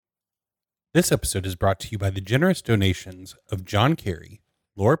This episode is brought to you by the generous donations of John Carey,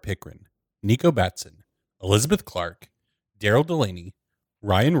 Laura Pickren, Nico Batson, Elizabeth Clark, Daryl Delaney,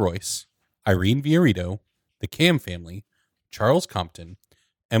 Ryan Royce, Irene Viorito, the Cam family, Charles Compton,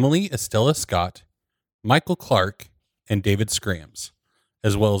 Emily Estella Scott, Michael Clark, and David Scrams,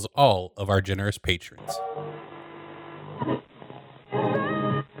 as well as all of our generous patrons.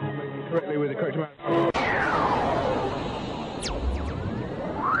 Correctly with the correct amount.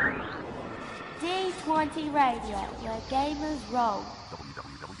 D20 Radio, where gamers roll.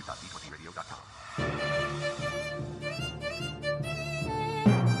 www.d20radio.com.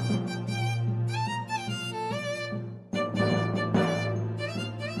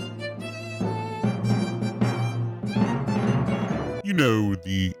 You know,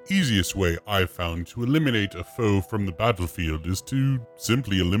 the easiest way I've found to eliminate a foe from the battlefield is to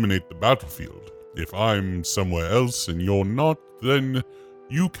simply eliminate the battlefield. If I'm somewhere else and you're not, then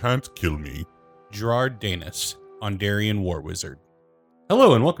you can't kill me. Gerard Danis, Ondarian War Wizard.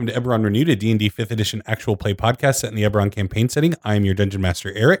 Hello and welcome to Eberron Renewed, a D&D 5th edition actual play podcast set in the Eberron campaign setting. I am your Dungeon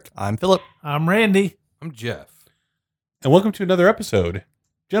Master, Eric. I'm Philip. I'm Randy. I'm Jeff. And welcome to another episode.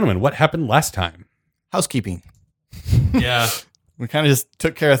 Gentlemen, what happened last time? Housekeeping. Yeah. We kind of just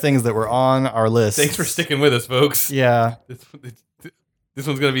took care of things that were on our list. Thanks for sticking with us, folks. Yeah. This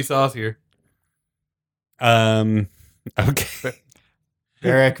one's going to be saucier. Okay.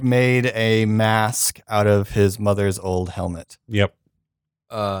 Eric made a mask out of his mother's old helmet. Yep.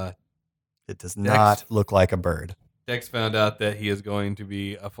 It does not look like a bird. Dex found out that he is going to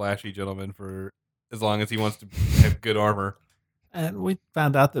be a flashy gentleman for as long as he wants to have good armor. And we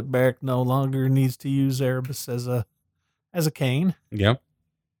found out that Barrick no longer needs to use Erebus as a cane. Yeah.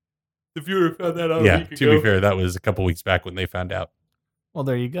 The viewer found that out. Yeah, to be fair, that was a couple weeks back when they found out. Well,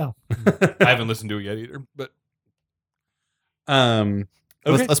 there you go. I haven't listened to it yet either, but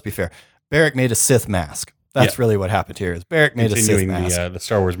Okay. Let's be fair. Barrick made a Sith mask. That's really what happened here. Is Barrick made a Sith Continuing mask. the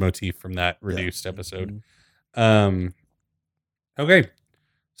Star Wars motif from that reduced episode. Okay.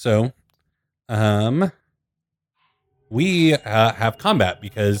 So, we have combat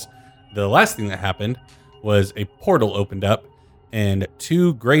because the last thing that happened was a portal opened up and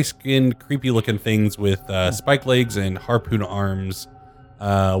two gray-skinned, creepy-looking things with spike legs and harpoon arms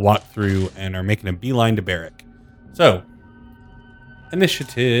walked through and are making a beeline to Barrick. So,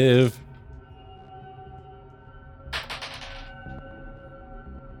 initiative.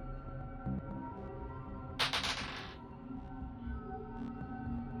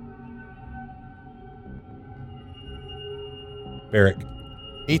 Barrick.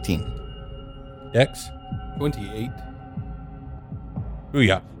 18. Dex. 28.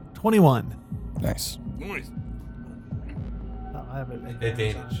 Booyah. 21. Nice. Nice. Oh, I have it.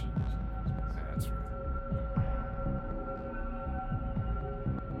 Advantage. That's right.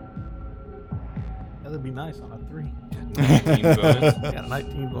 That'd be nice on a 3. 19 bonus. Got a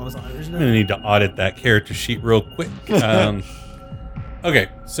 19 bonus on it. I'm going to need to audit that character sheet real quick. Okay,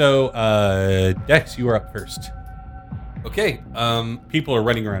 so Dex, you are up first. Okay. People are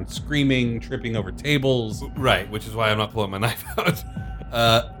running around screaming, tripping over tables. Right, which is why I'm not pulling my knife out.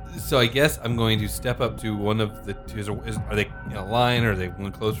 So I guess I'm going to step up to one of the two. Are they in a line, or are they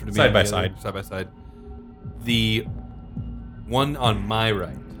one closer to me? Side by than the other? side. Side by side. The one on my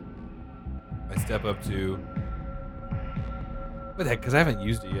right, I step up to. What the heck? Because I haven't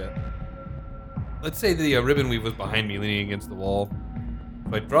used it yet. Let's say the ribbon weave was behind me, leaning against the wall.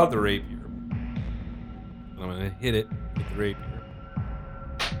 If I draw the rapier, I'm going to hit it with the rapier.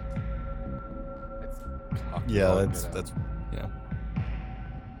 Yeah, that's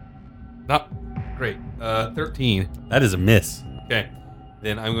Not great. 13. That is a miss. Okay.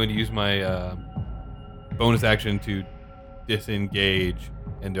 Then I'm going to use my bonus action to disengage.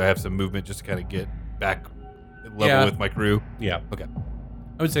 And do I have some movement just to kind of get back level with my crew? Yeah. Okay.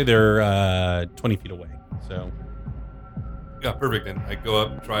 I would say they're 20 feet away. So, Yeah, perfect. Then I go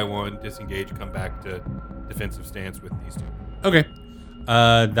up, try one, disengage, come back to defensive stance with these two. okay.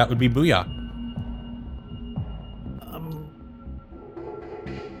 That would be Booyah. I'm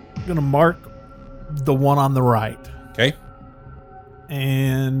going to mark the one on the right. Okay.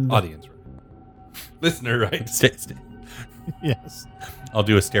 And Audience, right? Listener, right? Stay. yes. I'll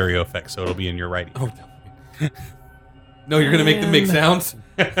do a stereo effect, so it'll be in your writing. Oh, no. No, you're going to make them make sounds?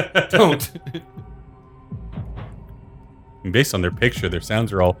 Don't. And based on their picture, their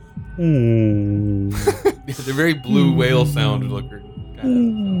sounds are all. Mm. The very blue whale sound looker.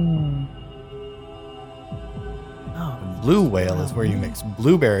 Oh, Blue Whale is where you mix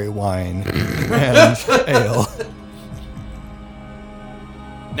blueberry wine and ale.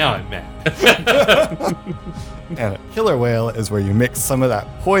 Now I'm mad. And Killer whale is where you mix some of that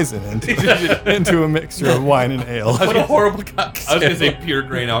poison into a mixture of wine and ale. What a horrible cocktail. I was gonna say pure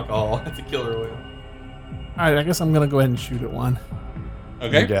grain alcohol. That's a killer whale. All right, I guess I'm gonna go ahead and shoot at one.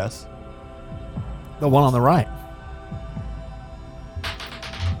 Okay. Guess. The one on the right. I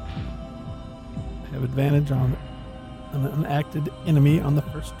have advantage on an unacted enemy on the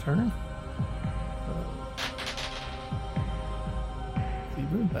first turn.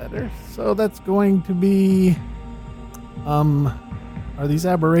 Even better. So that's going to be. Are these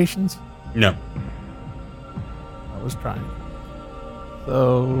aberrations? No. I was trying.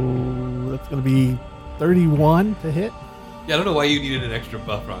 So that's going to be 31 to hit. Yeah, I don't know why you needed an extra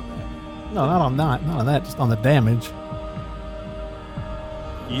buff on that. No, not on that. Just on the damage.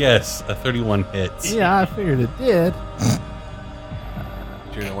 Yes, a 31 hits. Yeah, I figured it did.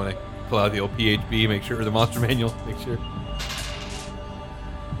 You're gonna want to pull out the old PHB, make sure, or the monster manual, make sure.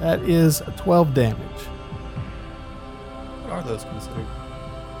 That is 12 damage. What are those considered?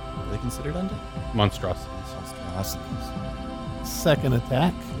 Are they considered undead? Monstrosities. Monstrosities. Second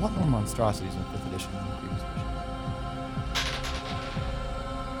attack. A lot more monstrosities in 5th edition than the previous edition.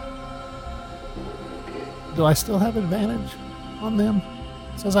 Do I still have advantage on them?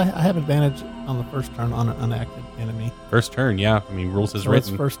 It says I have advantage on the first turn on an unactive enemy. First turn, yeah. I mean, rules is So it's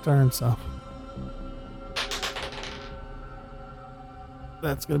written. first turn, so.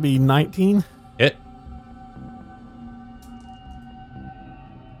 That's going to be 19. Hit.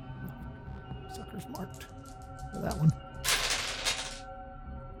 Sucker's marked for that one.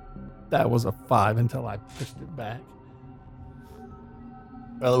 That was a 5 until I pushed it back.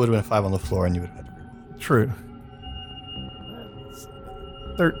 Well, it would have been a 5 on the floor and you would have had to reroll. True. That's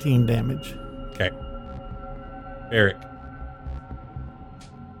 13 damage. Okay. Eric.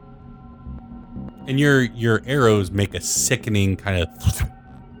 And your arrows make a sickening kind of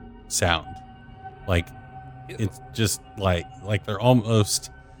sound. Like it's just like they're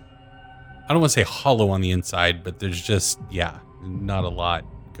almost, I don't want to say hollow on the inside, but there's just not a lot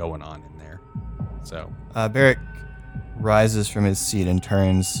going on in there. So Barrick rises from his seat and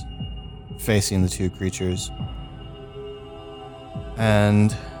turns facing the two creatures.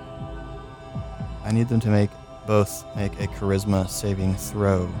 And I need them to both make a charisma saving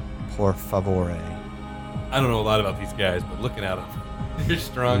throw, por favore. I don't know a lot about these guys, but looking at them, they're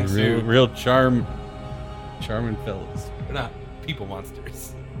strong suit. real charming fellas. They're not people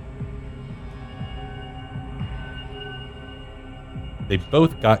monsters. They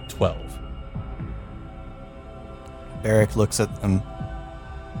both got 12. Barrick looks at them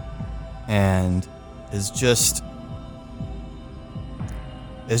and is just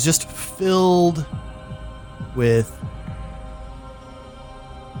filled with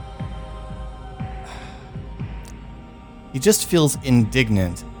he just feels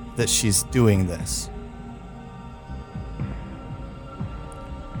indignant that she's doing this.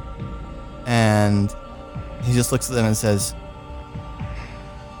 And he just looks at them and says,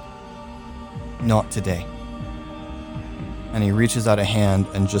 "Not today." And he reaches out a hand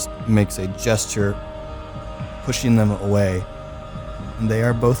and just makes a gesture, pushing them away. And they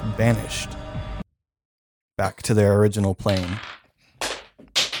are both banished back to their original plane.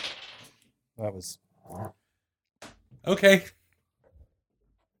 That was... Okay.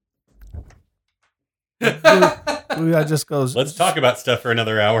 Booyah just goes. Let's talk about stuff for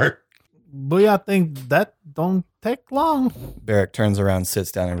another hour. Booyah think that don't take long. Barrick turns around,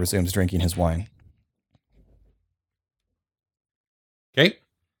 sits down, and resumes drinking his wine. Okay.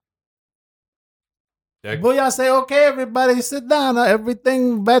 Dex, Booyah say, okay, everybody sit down.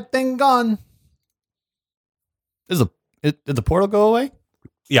 Everything, bad thing gone. Did the portal go away?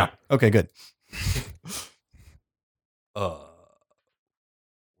 Yeah. Okay, good.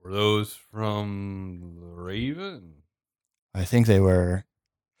 were those from the Raven? I think they were...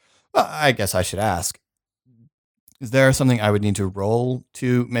 Well, I guess I should ask. Is there something I would need to roll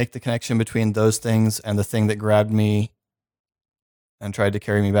to make the connection between those things and the thing that grabbed me and tried to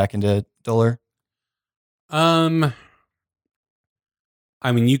carry me back into Duller? I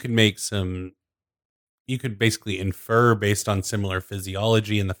mean, you could basically infer based on similar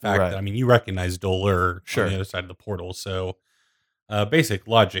physiology and the fact Right. that, I mean, you recognize Dolor Sure. on the other side of the portal. So basic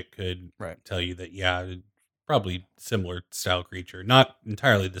logic could Right. tell you that, probably similar style creature. Not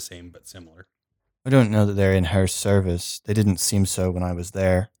entirely the same, but similar. I don't know that they're in her service. They didn't seem so when I was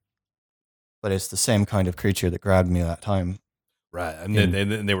there. But it's the same kind of creature that grabbed me that time. Right. And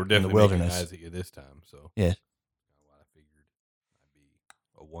then they were definitely wilderness. making eyes at you this time. So Yeah. I figured I'd be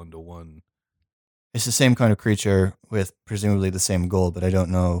a 1-to-1. It's the same kind of creature with presumably the same goal, but I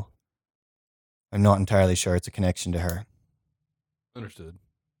don't know. I'm not entirely sure it's a connection to her. Understood.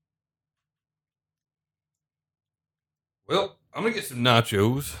 Well, I'm gonna get some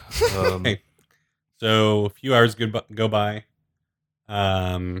nachos. Hey. So a few hours go by,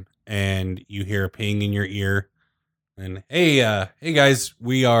 and you hear a ping in your ear. And hey guys,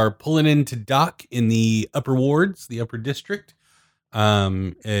 we are pulling into dock in the upper wards, the upper district,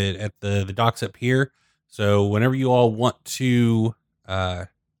 at the docks up here. So whenever you all want to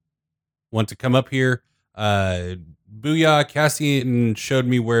come up here, Booyah, Cassian showed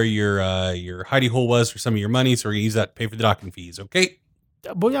me where your hidey hole was for some of your money, so we're gonna use that to pay for the docking fees. Okay,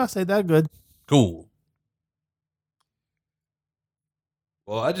 Booyah, say that good. cool.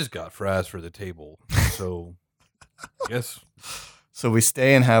 Well, I just got fries for the table, so I guess. So we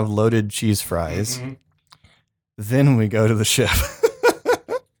stay and have loaded cheese fries. Mhm. Then we go to the ship.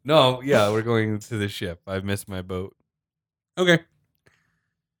 No, yeah, we're going to the ship. I missed my boat. Okay.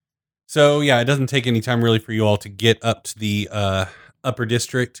 So yeah, it doesn't take any time really for you all to get up to the upper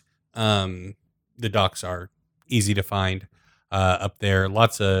district. The docks are easy to find up there.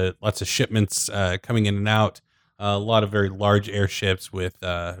 Lots of shipments coming in and out. A lot of very large airships with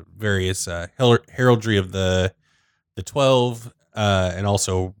various heraldry of the 12, and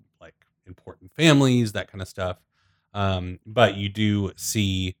also like important families, that kind of stuff. But you do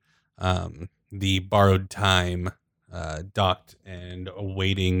see the Borrowed Time docked and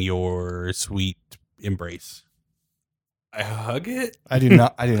awaiting your sweet embrace. I hug it. I do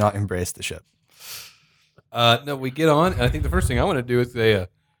not embrace the ship. No, we get on, and I think the first thing I want to do is say,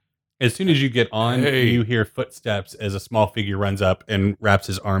 As soon as you get on, Hey. you hear footsteps as a small figure runs up and wraps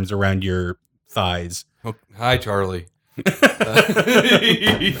his arms around your thighs. oh, "Hi, Charlie."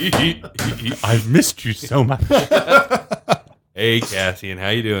 I've missed you so much. Hey, Cassian, how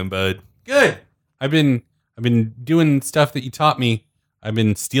you doing, bud? Good. I've been doing stuff that you taught me. I've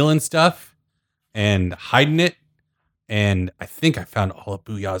been stealing stuff and hiding it, and I think I found all of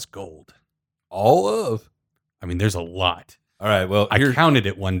Booyah's gold. All of. I mean, there's a lot. All right. Well, I here's counted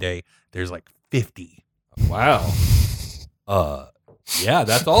it one day. There's like 50. wow. Yeah,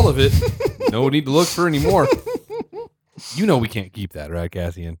 that's all of it. No need to look for any more. You know we can't keep that, right,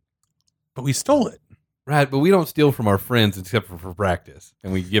 Cassian? But we stole it. Right, but we don't steal from our friends except for practice,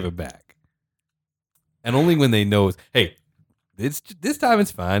 and we give it back. And only when they know, hey, this time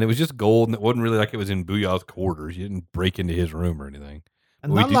it's fine. It was just gold, and it wasn't really like it was in Booyah's quarters. You didn't break into his room or anything.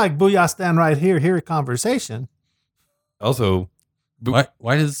 And We not do- like Booyah stand right here, hear a conversation. Also,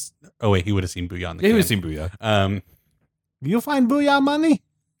 Why does... Oh, wait, he would have seen Booyah on the yeah, he would cam. have seen Booyah. You find Booyah money?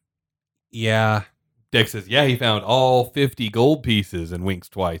 Yeah. Dex says, yeah, he found all 50 gold pieces and winks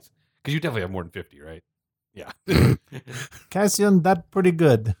twice. Because you definitely have more than 50, right? Yeah. Cassian, that pretty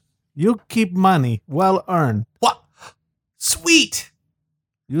good. You keep money, well earned. What? Sweet.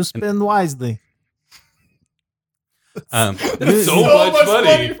 You spend wisely. That's so much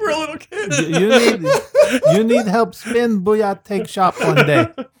money. for a little kid. You need help spend Booyah take shop one day.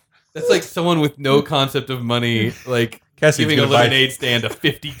 That's like someone with no concept of money, like Cassian's giving a gonna buy- lemonade stand a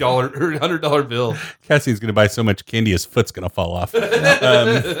 $50 or $100 bill. Cassie's going to buy so much candy his foot's going to fall off.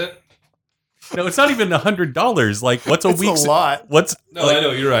 No, it's not even $100. Like, what's a It's week's... a lot. What's... No, like, I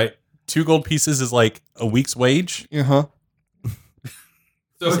know, you're right. 2 gold pieces is like a week's wage? Uh-huh.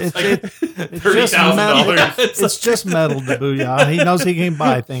 So it's, It's- like It's just metal. $30,000. It's just metal to Booyah. He knows he can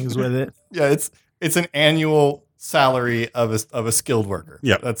buy things with it. Yeah, it's an annual salary of a skilled worker.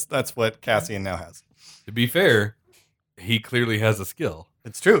 Yeah. That's what Cassian now has. To be fair, he clearly has a skill.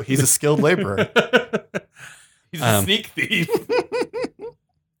 It's true. He's a skilled laborer. He's a sneak thief.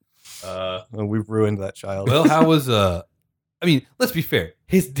 Well, we've ruined that child. Well, how was I mean, let's be fair.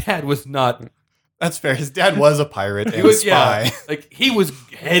 His dad was not. That's fair. His dad was a pirate and He was a spy. like he was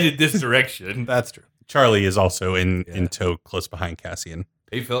headed this direction. That's true. Charlie is also in Yeah. tow close behind Cassian.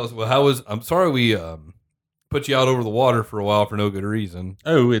 Hey, fellas. Well, how was? I'm sorry we put you out over the water for a while for no good reason.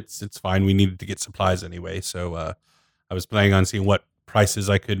 Oh, it's fine. We needed to get supplies anyway, so I was planning on seeing what prices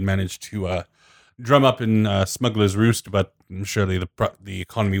I could manage to drum up in Smuggler's Roost, but surely the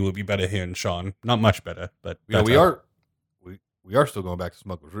economy will be better here in Sean. Not much better, but Yeah, that's we how- are. We are still going back to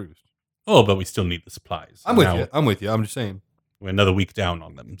Smuggler's Roost. Oh, but we still need the supplies. I'm with Now, you. I'm with you. I'm just saying. We're another week down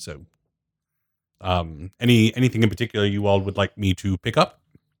on them. So, anything in particular you all would like me to pick up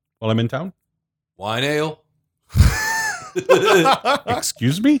while I'm in town? Wine ale.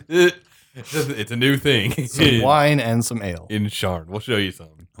 Excuse me? It's a new thing. Some wine and some ale. in Sharn. We'll show you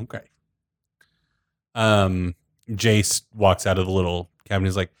something. Okay. Jace walks out of the little cabin.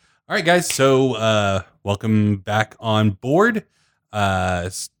 He's like, "All right, guys. So, welcome back on board.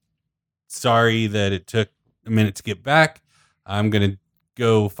 Sorry that it took a minute to get back. I'm gonna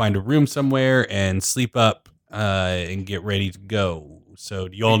go find a room somewhere and sleep up and get ready to go. So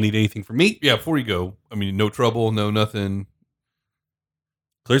do you all need anything from me? Yeah, before you go, I mean, no trouble, no nothing.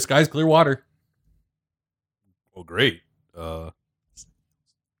 Clear skies, clear water. Oh, great.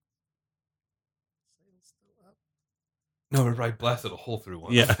 No, I blasted a hole through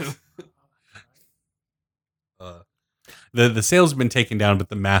one. Yeah. The sail's been taken down, but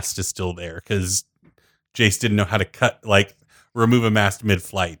the mast is still there because Jace didn't know how to remove a mast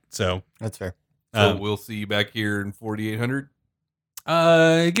mid-flight. So That's fair. So we'll see you back here in 4,800.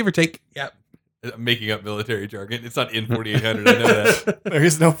 Give or take. Yeah. I'm making up military jargon. It's not in 4,800. I know that. There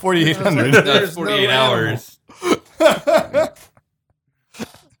is no 4,800. That's 48 hours.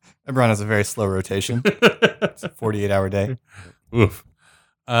 Ebron has a very slow rotation. It's a 48-hour day. Oof.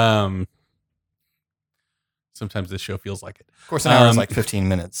 Sometimes this show feels like it. Of course, an hour is like 15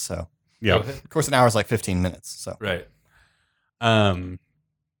 minutes. So, Yeah. of course, an hour is like 15 minutes. So, Right. All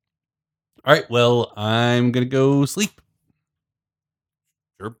right. Well, I'm gonna go sleep.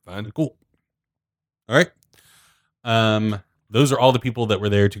 Sure. Fine. Cool. All right. Those are all the people that were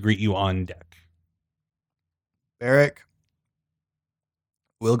there to greet you on deck. Barrick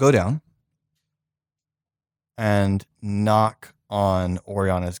will go down and knock on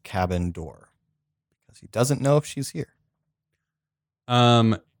Oriana's cabin door because he doesn't know if she's here.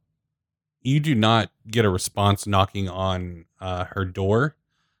 You do not get a response knocking on her door.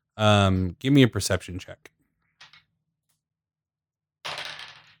 Give me a perception check.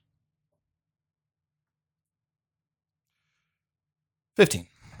 15.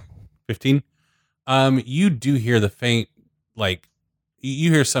 15. You do hear the faint,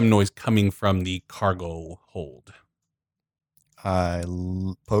 you hear some noise coming from the cargo hold. I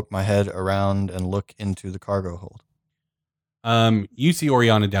poke my head around and look into the cargo hold. You see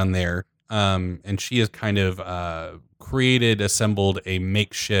Oriana down there, and she has kind of assembled a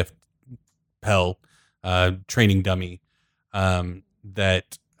makeshift Pell training dummy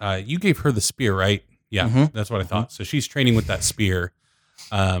that you gave her the spear, right? Yeah, Mhm. that's what I thought. So she's training with that spear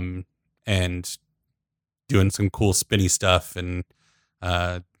and doing some cool spinny stuff and,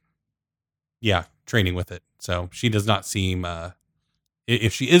 training with it. So she does not seem,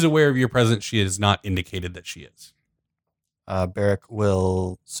 if she is aware of your presence, she has not indicated that she is. Barrick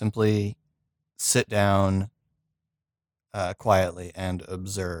will simply sit down quietly and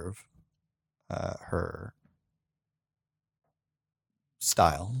observe her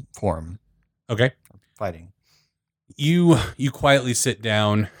style, form, Okay. fighting. You quietly sit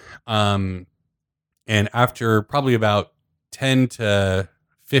down, and after probably about 10 to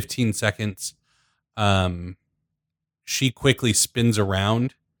 15 seconds, she quickly spins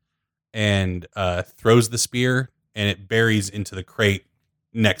around and throws the spear, and it buries into the crate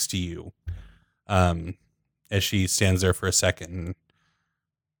next to you. As she stands there for a second.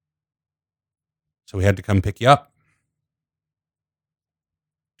 So we had to come pick you up.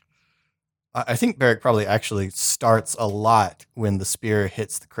 I think Barrick probably actually starts a lot when the spear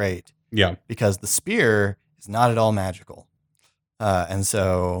hits the crate Yeah. because the spear is not at all magical. And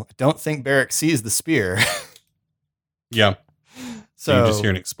so I don't think Barrick sees the spear. Yeah. So you So just hear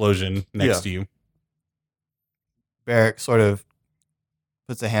an explosion next Yeah. to you. Barrick sort of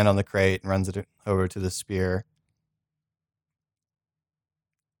puts a hand on the crate and runs it over to the spear.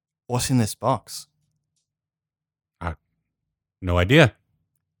 What's in this box? No idea.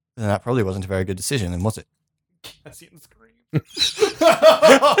 Then that probably wasn't a very good decision, then was it? I see him scream.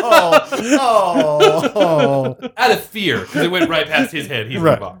 oh. Out of fear, because it went right past his head. He's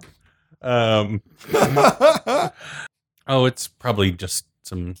Right. in the box. It's probably just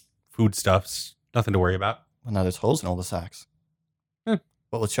some foodstuffs. Nothing to worry about. Well, now there's holes in all the sacks. Hmm.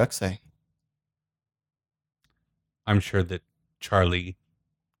 What will Chuck say? I'm sure that Charlie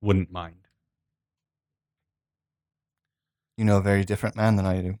wouldn't mind. You know a very different man than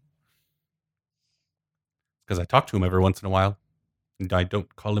I do. Because I talk to him every once in a while. And I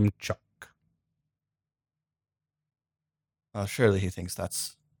don't call him Chuck. Well, surely he thinks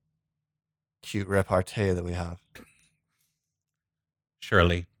that's cute repartee that we have.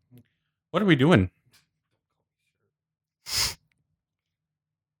 Surely. What are we doing?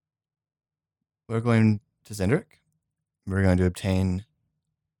 We're going to Zendrick. We're going to obtain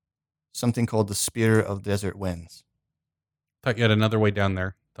something called the Spear of Desert Winds. Thought you had another way down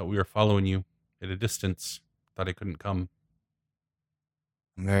there. Thought we were following you at a distance. Thought I couldn't come.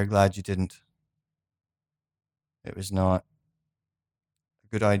 I'm very glad you didn't. It was not a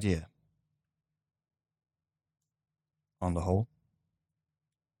good idea. On the whole.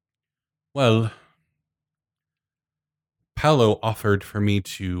 Well, Paolo offered for me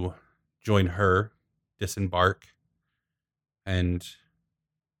to join her, disembark, and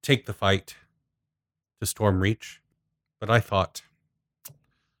take the fight to Stormreach. But I thought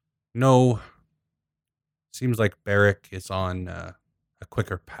No. Seems like Barrick is on a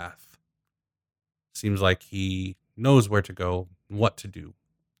quicker path. Seems like he knows where to go and what to do.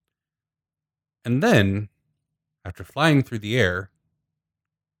 And then, after flying through the air,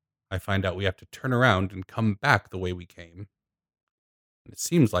 I find out we have to turn around and come back the way we came. And it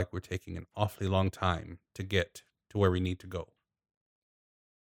seems like we're taking an awfully long time to get to where we need to go.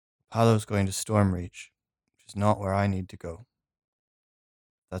 Apollo's going to Stormreach, which is not where I need to go.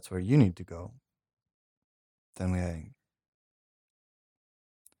 If that's where you need to go, then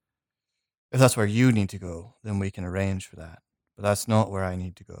if that's where you need to go, then we can arrange for that. But that's not where I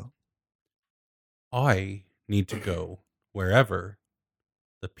need to go. I need to go wherever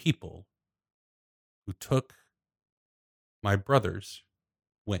the people who took my brothers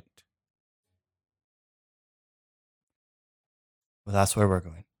went. Well, that's where we're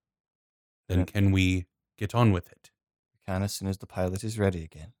going. Then can we get on with it? We can as soon as the pilot is ready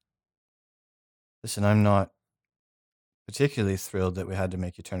again. Listen, I'm not particularly thrilled that we had to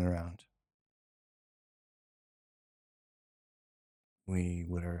make you turn around. We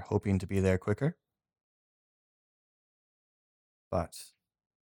were hoping to be there quicker. But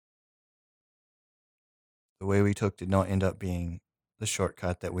the way we took did not end up being the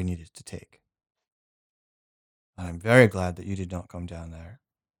shortcut that we needed to take. And I'm very glad that you did not come down there,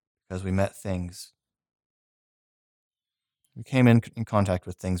 because we met things. We came in contact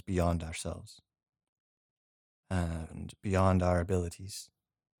with things beyond ourselves and beyond our abilities.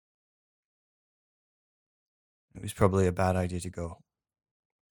 It was probably a bad idea to go.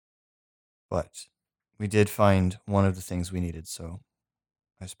 But we did find one of the things we needed, so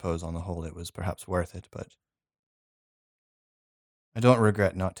I suppose on the whole it was perhaps worth it, but I don't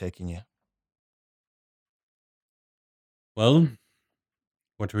regret not taking you. Well,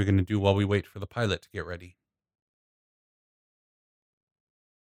 what are we going to do while we wait for the pilot to get ready?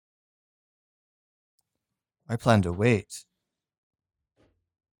 I plan to wait.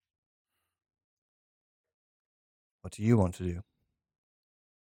 What do you want to do?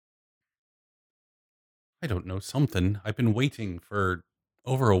 I don't know, something. I've been waiting for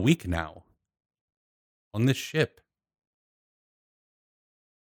over a week now on this ship.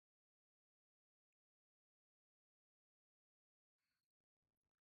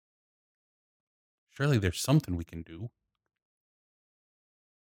 Surely there's something we can do.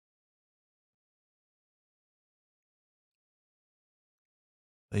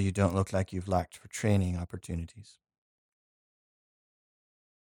 Though you don't look like you've lacked for training opportunities.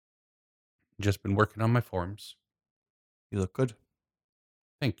 Just been working on my forms. You look good.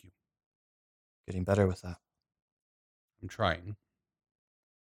 Thank you. Getting better with that. I'm trying.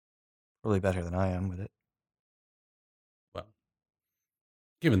 Probably better than I am with it. Well,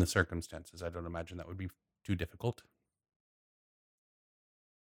 given the circumstances, I don't imagine that would be too difficult.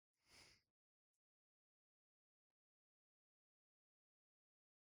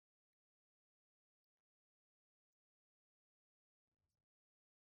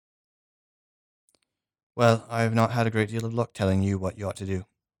 Well, I have not had a great deal of luck telling you what you ought to do.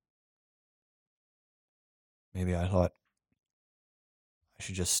 Maybe I thought I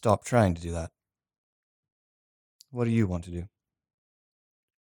should just stop trying to do that. What do you want to do?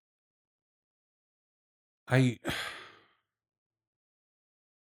 I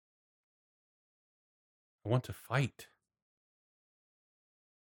want to fight.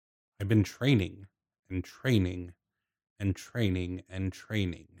 I've been training and training and training and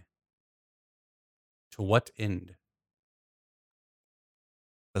training. To what end?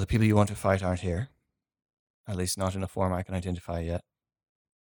 But the people you want to fight aren't here. At least not in a form I can identify yet.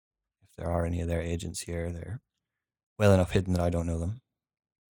 If there are any of their agents here, they're well enough hidden that I don't know them.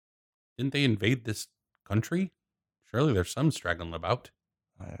 Didn't they invade this country? Surely there's some straggling about.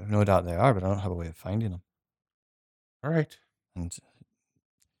 I have no doubt they are, but I don't have a way of finding them. All right. And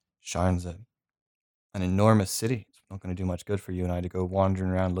Sharn's an enormous city. It's not going to do much good for you and I to go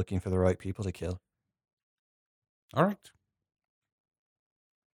wandering around looking for the right people to kill. All right.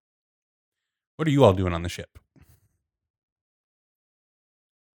 What are you all doing on the ship?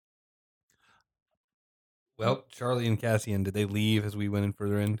 Well, Charlie and Cassian, did they leave as we went in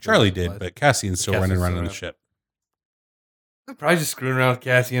further in? Charlie did, but Cassian's still running around on the ship. I'm probably just screwing around with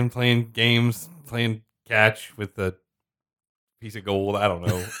Cassian, playing games, playing catch with a piece of gold. I don't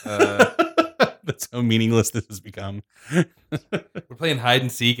know. That's how meaningless this has become. We're playing hide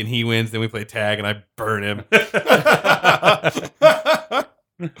and seek, and he wins. Then we play tag, and I burn him.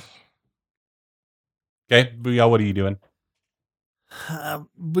 Okay, Booyah, what are you doing?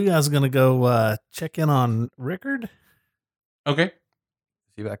 Booyah's gonna go check in on Rickard. Okay. Is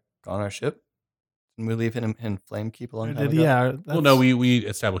he back on our ship? Didn't we leave him in Flame Keep a long time ago? Yeah. Well, no, we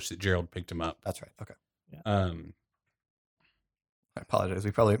established that Gerald picked him up. That's right. Okay. Um, I apologize. We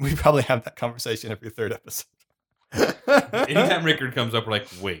probably have that conversation every third episode. Anytime Rickard comes up, we're like,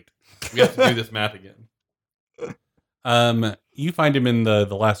 wait, we have to do this math again. you find him in the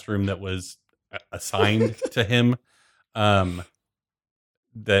last room that was assigned to him.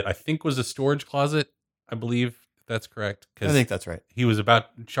 That I think was a storage closet. I believe that's correct. I think that's right.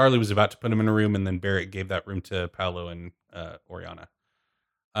 Charlie was about to put him in a room, and then Barrett gave that room to Paolo and Oriana.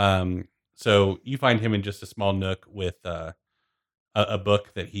 So you find him in just a small nook with a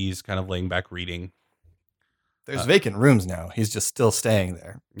book that he's kind of laying back reading. There's vacant rooms now. He's just still staying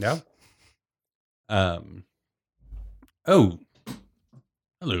there. Yeah. Oh.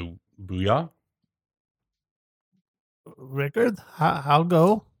 Hello, Booyah. Rickard, how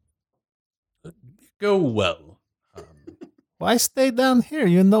go? Go well. Why stay down here?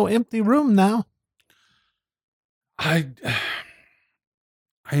 You're in no empty room now. I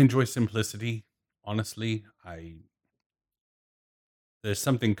enjoy simplicity. Honestly, there's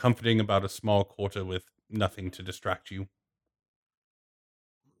something comforting about a small quarter with nothing to distract you.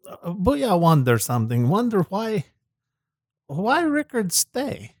 But I wonder something. Wonder why Rickard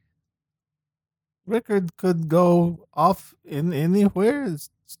stay? Rickard could go off in anywhere,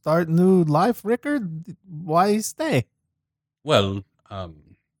 start new life. Rickard, why stay? Well,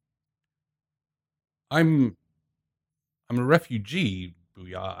 I'm a refugee,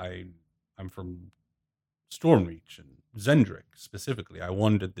 Booyah. I'm from Stormreach and Zendrick specifically. I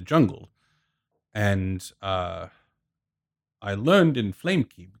wandered the jungle, and I learned in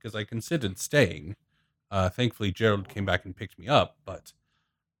Flamekeep because I considered staying. Thankfully, Gerald came back and picked me up, but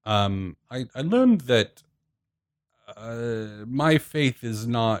I learned that my faith is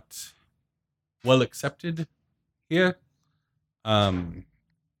not well accepted here. Some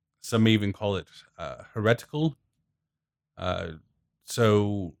may even call it heretical.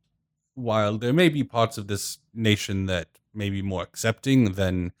 So while there may be parts of this nation that may be more accepting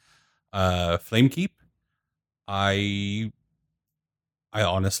than Flamekeep, I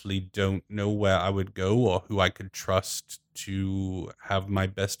honestly don't know where I would go or who I could trust to have my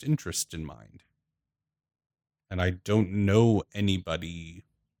best interest in mind. And I don't know anybody.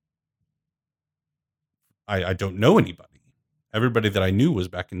 I don't know anybody. Everybody that I knew was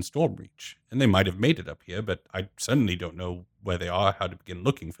back in Stormreach, and they might have made it up here, but I certainly don't know where they are, how to begin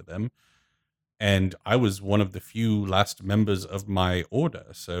looking for them. And I was one of the few last members of my order,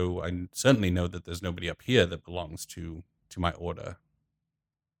 so I certainly know that there's nobody up here that belongs to my order.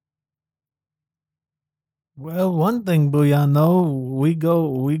 Well, one thing, Booyah, know we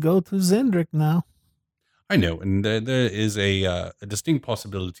go to Zendrick now. I know, and there is a distinct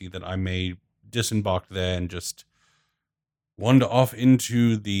possibility that I may disembark there and just wander off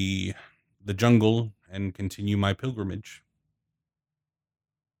into the jungle and continue my pilgrimage.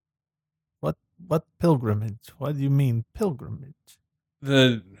 What pilgrimage? What do you mean pilgrimage?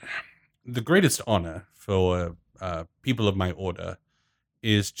 The greatest honor for people of my order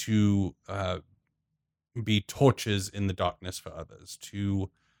is to be torches in the darkness for others.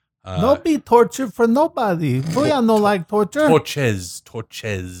 To no be torture for nobody. Booyah no like torture. Torches.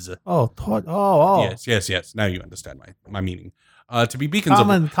 Oh. Yes. Now you understand my meaning. To be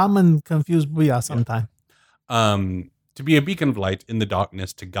beacons common confused Booyah sometime. To be a beacon of light in the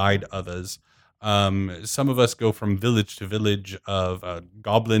darkness to guide others. Some of us go from village to village of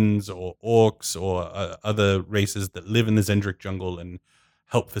goblins or orcs or other races that live in the Zendrick jungle and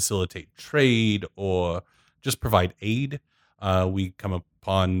help facilitate trade or just provide aid. We come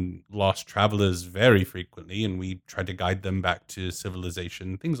upon lost travelers very frequently, and we try to guide them back to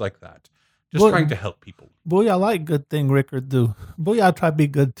civilization, things like that. Just trying to help people. Booyah like good thing Rickard do. Booyah try be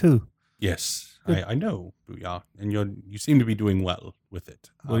good too. Yes, I know, Booyah, and you seem to be doing well with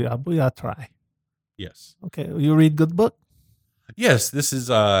it. Booyah try. Yes. Okay, you read good book? Yes, this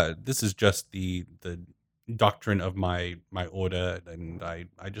is just the doctrine of my order, and I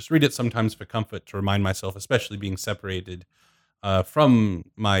just read it sometimes for comfort to remind myself, especially being separated from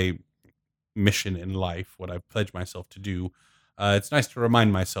my mission in life, what I've pledged myself to do. It's nice to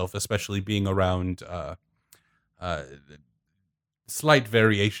remind myself, especially being around slight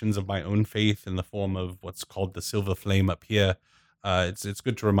variations of my own faith in the form of what's called the Silver Flame up here. It's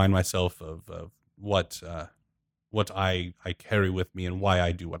good to remind myself of what I carry with me and why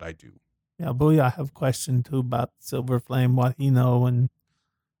I do what I do. Yeah, Booyah, I have a question too about Silver Flame, what he know, and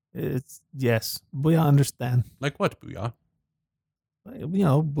it's yes, Booyah understand. Like what, Booyah?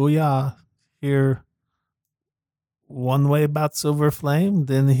 Booyah hear one way about Silver Flame,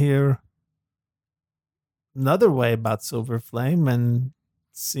 then hear another way about Silver Flame, and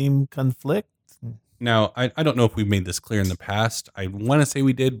seem conflict. Now, I don't know if we've made this clear in the past. I want to say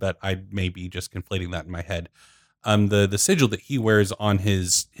we did, but I may be just conflating that in my head. The sigil that he wears on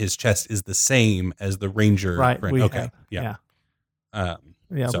his chest is the same as the ranger. Right. friend. We Okay. have. Yeah.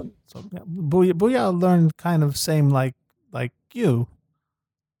 Yeah. So- So, yeah. Booyah learned kind of same like you.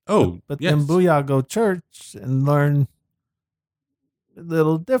 Oh, But yes. then Booyah go church and learn a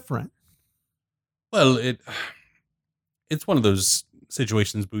little different. Well, it's one of those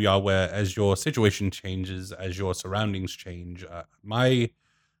situations, Booyah, where as your situation changes, as your surroundings change, my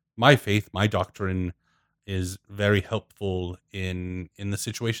faith, my doctrine is very helpful in the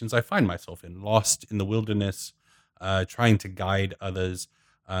situations I find myself in, lost in the wilderness, trying to guide others,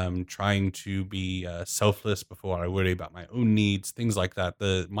 trying to be selfless before I worry about my own needs, things like that.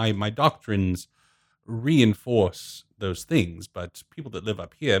 My doctrines reinforce those things, but people that live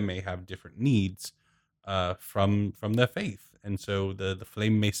up here may have different needs from their faith, and so the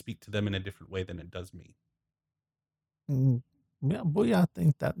flame may speak to them in a different way than it does me. Yeah, Booyah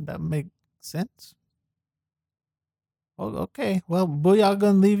think that makes sense. Oh, okay. Well, Booyah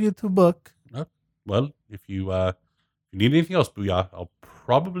gonna leave you to book. Well, if you need anything else, Booyah, I'll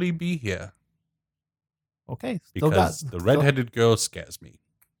probably be here Okay. because the redheaded girl scares me.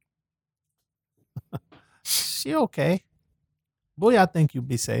 She okay. Booyah think you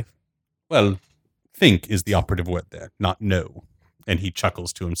be safe. Well, think is the operative word there, not know. And he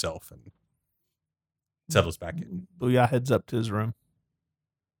chuckles to himself and settles back in. Booyah heads up to his room.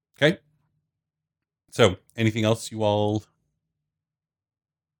 Okay. So, anything else you all?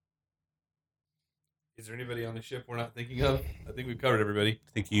 Is there anybody on the ship we're not thinking of? I think we've covered everybody.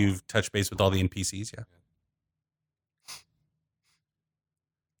 Think you've touched base with all the NPCs? Yeah.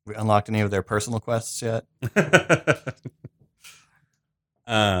 We unlocked any of their personal quests yet?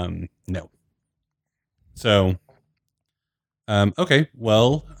 No. So, okay.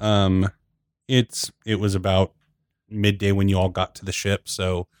 Well, it was about midday when you all got to the ship.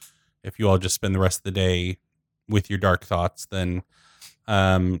 So, if you all just spend the rest of the day with your dark thoughts, then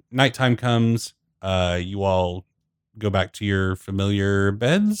nighttime comes. You all go back to your familiar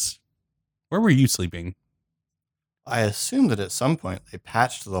beds. Where were you sleeping? I assume that at some point they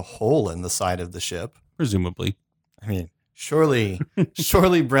patched the hole in the side of the ship. Presumably. I mean, surely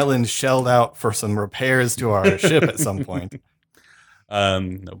Brelin shelled out for some repairs to our ship at some point.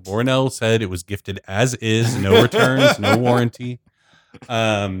 No, Bornell said it was gifted as is, no returns, no warranty.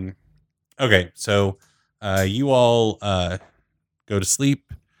 Okay, so you all go to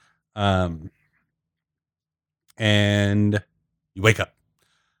sleep, and you wake up.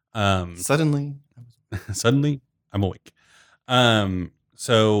 Suddenly, Suddenly, I'm awake.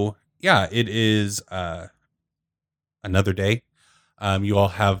 So yeah, it is another day. You all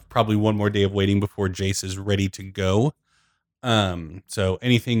have probably one more day of waiting before Jace is ready to go. So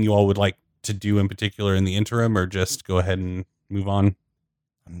anything you all would like to do in particular in the interim, or just go ahead and move on?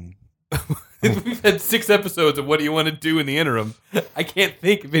 We've had 6 episodes of what do you want to do in the interim. I can't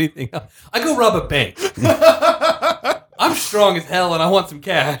think of anything else. I go rob a bank. I'm strong as hell and I want some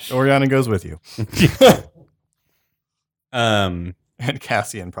cash. Oriana goes with you. Um, And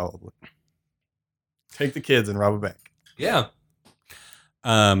Cassian, probably. Take the kids and rob a bank. Yeah,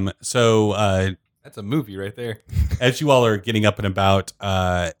 so that's a movie right there. as you all are getting up and about,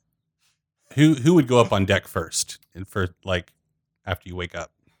 who would go up on deck first, and for like after you wake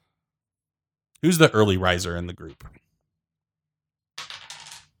up? Who's the early riser in the group?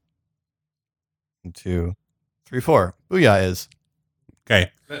 1, 2, 3, 4. Booyah is.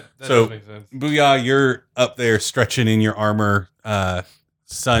 Okay, That So- does make sense. Booyah, you're up there stretching in your armor.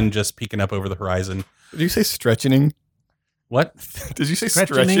 Sun just peeking up over the horizon. Did you say stretching? What? Did you say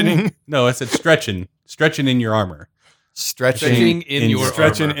Stretching? stretching? No, I said stretching in your armor. Stretching in your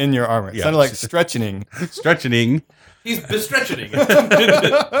stretching armor. in your armor. It Yeah. sounded like stretching. Stretching. He's bestretching.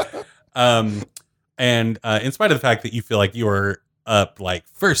 And in spite of the fact that you feel like you are up like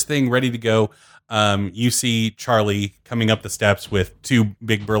first thing ready to go, you see Charlie coming up the steps with 2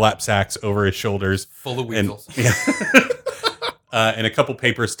 big burlap sacks over his shoulders Full of and, weasels. and a couple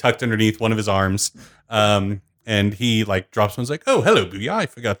papers tucked underneath one of his arms. And he like drops one's like, "Oh, hello, Booyah. I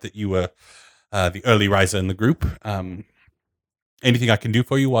forgot that you were the early riser in the group. Anything I can do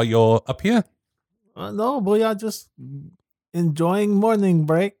for you while you're up here?" No, Booyah just enjoying morning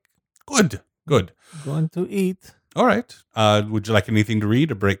break. Good. Going to eat. All right. Would you like anything to read?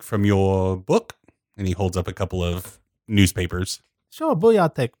 A break from your book? And he holds up a couple of newspapers. Sure,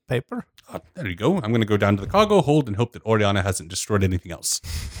 Booyah take paper. Oh, there you go. I'm going to go down to the cargo hold and hope that Oriana hasn't destroyed anything else.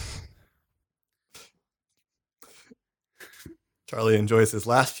 Charlie enjoys his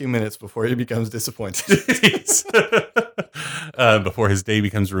last few minutes before he becomes disappointed. before his day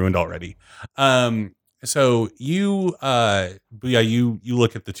becomes ruined already. So you, Booyah, you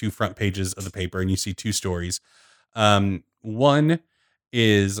look at the two front pages of the paper and you see two stories. One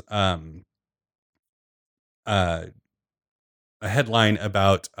is a headline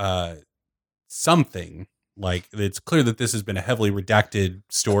about something, like it's clear that this has been a heavily redacted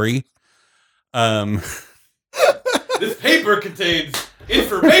story. This paper contains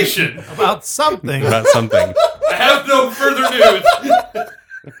information. About something. About something. I have no further news.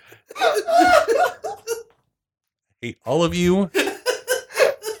 Hate all of you. You did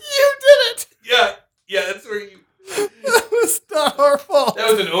it. Yeah, that's where you. That was not our fault.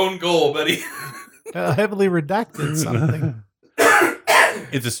 That was an own goal, buddy. Heavily redacted something.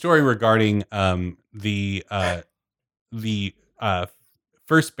 It's a story regarding the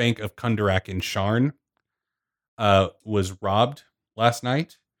First Bank of Kundarak in Sharn was robbed last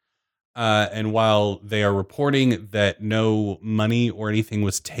night. And while they are reporting that no money or anything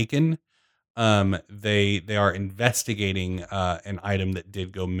was taken, they are investigating an item that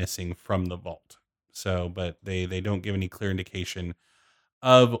did go missing from the vault. So, but they don't give any clear indication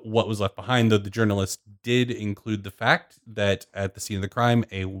of what was left behind, though the journalist did include the fact that at the scene of the crime,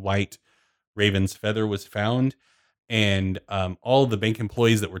 a white raven's feather was found, and all of the bank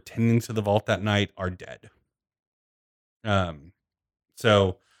employees that were tending to the vault that night are dead.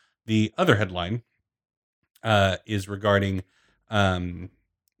 So the other headline is regarding the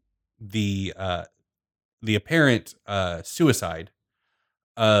apparent suicide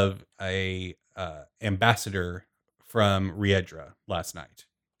of a ambassador from Riedra last night,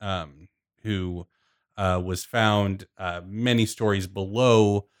 who was found many stories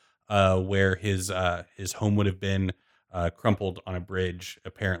below where his home would have been, crumpled on a bridge,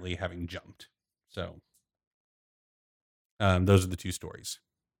 apparently having jumped. So those are the two stories.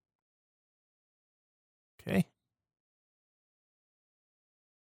 Okay.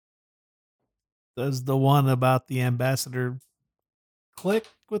 Does the one about the ambassador click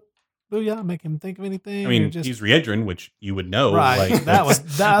with Booyah? Make him think of anything? I mean, or just he's Riedran, which you would know. right. Like, That was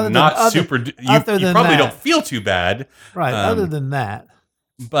that's that, not other, super. You other than probably that. don't feel too bad, right. Other um, than that,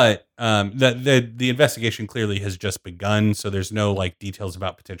 but the investigation clearly has just begun. So there's no like details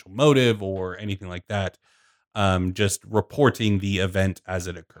about potential motive or anything like that. Just reporting the event as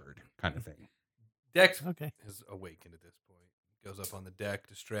it occurred, kind of thing. Dex okay. is awakened at this point. Goes up on the deck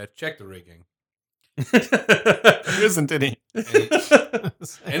to stretch, check the rigging. There isn't any.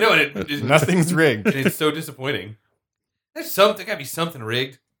 I know it, Nothing's rigged. and it's so disappointing. There's something. Gotta be something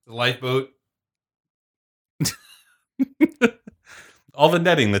rigged. The lifeboat. All the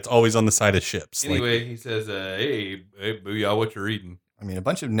netting that's always on the side of ships. Anyway, he says, "Hey, Booyah, what you reading?" I mean, a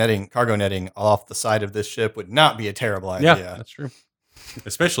bunch of netting, cargo netting off the side of this ship would not be a terrible idea. Yeah, that's true.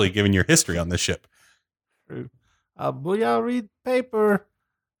 Especially given your history on this ship. Booyah, read paper.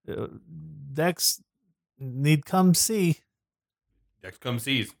 Dex need come see. Dex come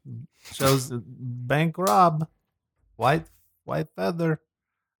sees. Shows the bank rob, white feather,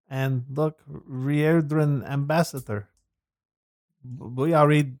 and look, Riedran ambassador. Booyah,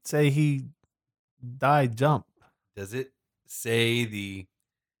 read say he died jump. Does it say the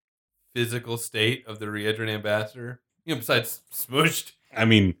physical state of the Riedran ambassador? You know, besides smushed. I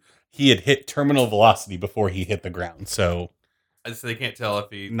mean, he had hit terminal velocity before he hit the ground, so I just they can't tell if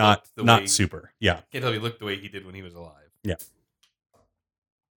he not looked the way, super. Yeah. Can't tell if he looked the way he did when he was alive. Yeah.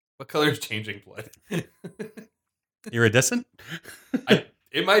 What color is changing blood? Iridescent?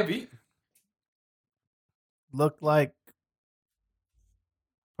 It might be. Look like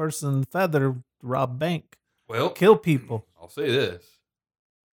person feather rob bank, Well, kill people. I'll say this.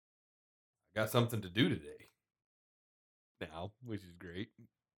 I got something to do today. Now, which is great.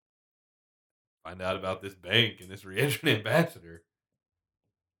 Find out about this bank and this Riedran ambassador.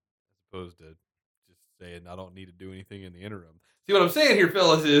 As opposed to just saying I don't need to do anything in the interim. See what I'm saying here,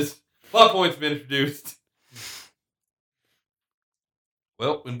 fellas, is plot point's been introduced.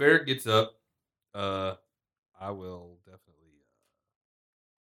 Well, when Barrett gets up, I will definitely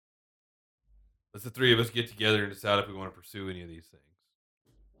let's the three of us get together and decide if we want to pursue any of these things.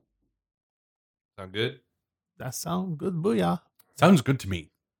 Sound good? That sound good, Booyah. Sounds good to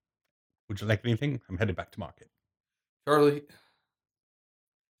me. Would you like anything? I'm headed back to market. Charlie,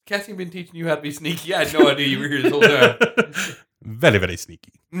 Cassie been teaching you how to be sneaky? I had no idea you were here this whole time. Very, very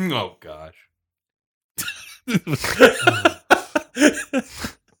sneaky. Oh, gosh.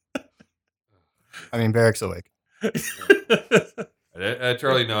 I mean, Barrick's awake.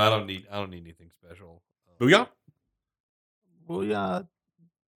 Charlie, no, I don't need anything special. Booyah? Booyah.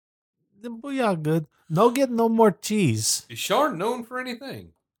 Booyah good. No get no more cheese. Is Sharn known for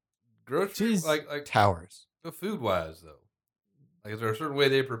anything? Grocery, Cheese. like Towers. food wise though. Like, is there a certain way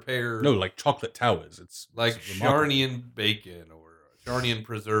they prepare? No, like chocolate towers. It's like remarkable. Sharnian bacon or Sharnian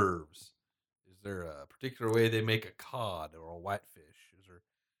preserves. Is there a particular way they make a cod or a whitefish? Is there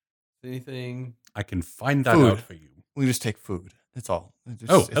anything? I can find that Food. out for you. We just take food. It's all. It's,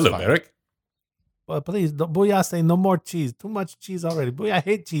 Oh, it's hello, fine. Beric. But please, Booyah say no more cheese. Too much cheese already. Booyah, I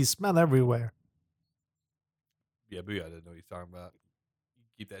hate cheese. Smell everywhere. Yeah, Booyah didn't know what he's talking about.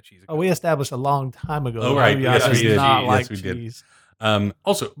 Keep that cheese. Oh, we established a long time ago. Oh, right. Booyah Yes, does we did. not Yes, like we did. cheese.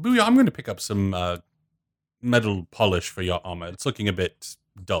 Also, Booyah, I'm going to pick up some metal polish for your armor. It's looking a bit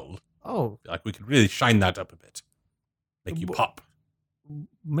dull. Oh, Like we could really shine that up a bit. Make you pop.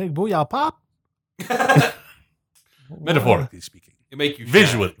 make Booyah pop? Metaphorically speaking. It make you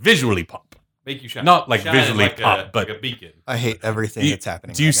shine. Visually pop. Make you shine. Not like Shine visually like pop, but like a beacon. I hate everything that's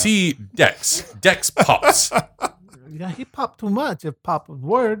happening. Do you right now. see Dex? Dex pops. Yeah, he popped too much. If pop was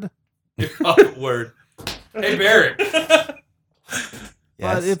word. Oh, word. Hey, Barrett. But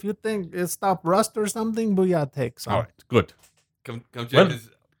Yes. if you think it stopped rust or something, Booyah takes some. All right, good. Come check Well- this.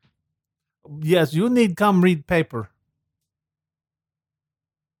 Yes, you need come read paper.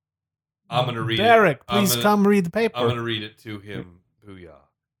 I'm gonna read Derek, it. I'm please gonna- come read the paper. I'm gonna read it to him. Booyah.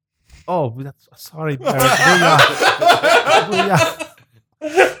 Oh, sorry, Derek. Booyah.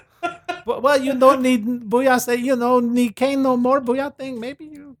 Booyah. But, well, you don't need Booyah say, need Kane no more Booyah thing. Maybe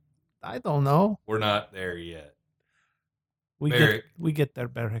you, I don't know. We're not there yet. We Barrick. get there,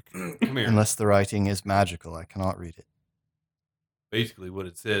 Barrick. Come here. Unless the writing is magical, I cannot read it. Basically, what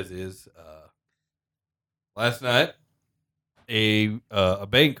it says is, last night a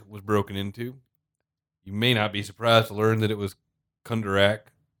bank was broken into. You may not be surprised to learn that it was Kundarak,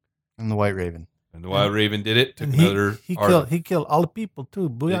 And the White Raven. and the White Raven did it. Took And another. he killed all the people too.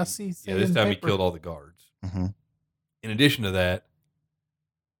 Booyah Yeah, see. Yeah, this time he killed all the guards. Hmm. In addition to that,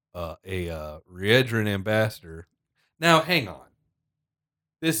 a Riedran ambassador. Now, hang on.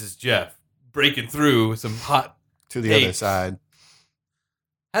 This is Jeff breaking through with some hot. To the other Takes. side.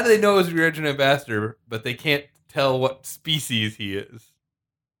 How do they know he's a Riedran ambassador, but they can't tell what species he is?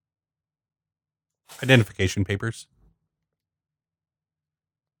 Identification papers.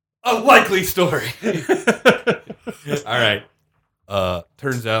 A likely story. All right.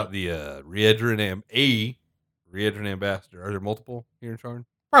 Turns out the Riedran ambassador. Are there multiple here in Charn?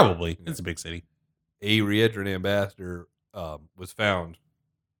 Probably. It's a big city. A Riedran ambassador was found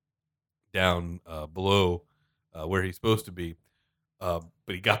down below where he's supposed to be, but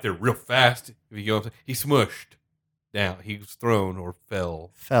he got there real fast. If you go, he smushed down. He was thrown or fell.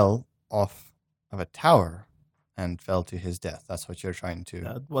 Fell off of a tower and fell to his death. That's what you're trying to.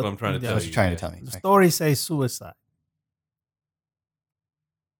 That's What I'm trying to tell That's what you. you're trying to yeah. tell me. The story says suicide.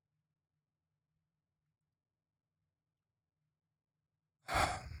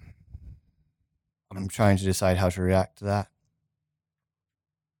 I'm trying to decide how to react to that.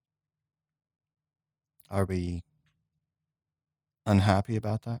 Are we unhappy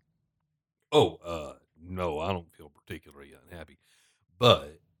about that? Oh, no, I don't feel particularly unhappy,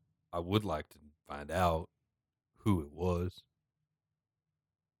 but I would like to find out who it was,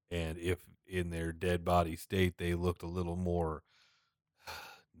 and if in their dead body state they looked a little more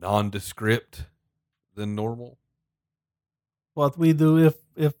nondescript than normal. What we do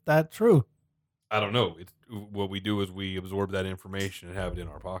if that's true. I don't know. It's what we do is we absorb that information and have it in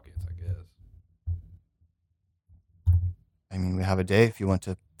our pockets, I guess. I mean, we have a day. If you want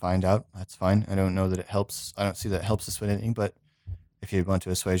to find out, that's fine. I don't know that it helps. I don't see that it helps us with anything, but if you want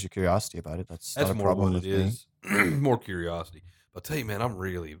to assuage your curiosity about it, that's That's not a more problem what with it me. is. More curiosity. But I'll tell you, man,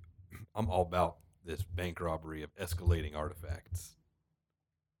 I'm all about this bank robbery of escalating artifacts.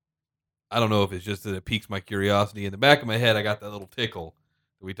 I don't know if it's just that it piques my curiosity. In the back of my head, I got that little tickle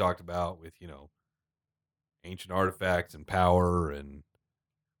that we talked about with, ancient artifacts and power. And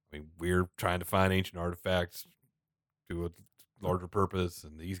I mean, we're trying to find ancient artifacts to a larger purpose.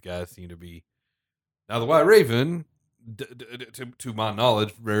 And these guys seem to be. Now, the White Raven, to my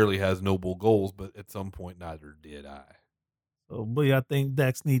knowledge, rarely has noble goals, but at some point, neither did I. So boy, I think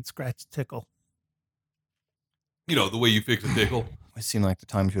Dex needs scratch tickle. You know, the way you fix a tickle. It seemed like the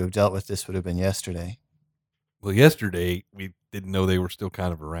time to have dealt with this would have been yesterday. Well, yesterday, we didn't know they were still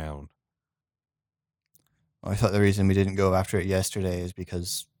kind of around. I thought the reason we didn't go after it yesterday is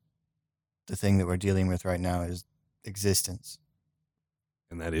because the thing that we're dealing with right now is existence.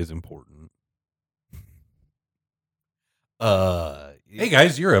 And that is important. Hey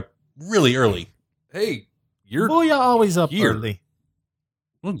guys, you're up really early. Hey, you're Booyah always up here. early.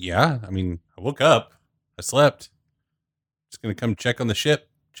 Well, yeah. I mean, I woke up. I slept. Just gonna come check on the ship,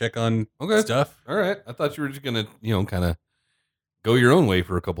 check on okay. stuff. All right. I thought you were just gonna, kind of go your own way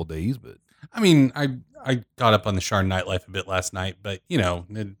for a couple days, but I mean, I I got up on the Sharn nightlife a bit last night, but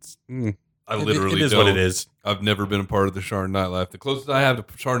it's I literally it is don't. what it is. I've never been a part of the Sharn nightlife. The closest I have to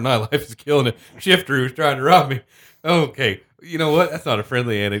Sharn nightlife is killing a shifter who's trying to rob me. Okay, you know what? That's not a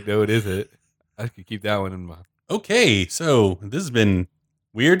friendly anecdote, is it? I could keep that one in mind. Okay, so this has been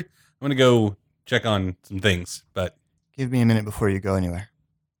weird. I'm gonna go check on some things, but Give me a minute before you go anywhere.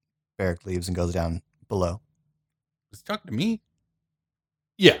 Barrick leaves and goes down below. was he talking to me?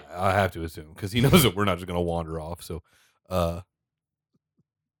 Yeah, I have to assume because he knows that we're not just going to wander off. So, yeah,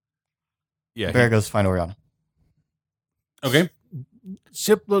 Barrick goes to find Oriana. Okay.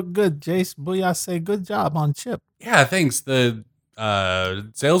 Ship looked good, Jace. Booyah say good job on ship. Yeah, thanks. The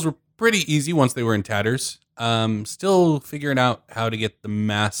sales were pretty easy once they were in tatters. Still figuring out how to get the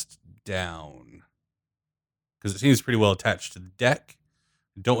mast down because it seems pretty well attached to the deck.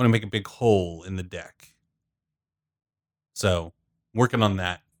 Don't want to make a big hole in the deck. So, working on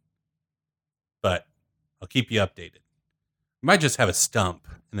that. But I'll keep you updated. Might just have a stump,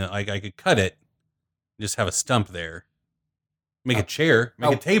 and then I could cut it, and just have a stump there. Make a chair,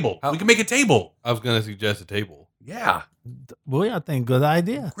 make a table. We can make a table. I was going to suggest a table. Yeah, Booyah think good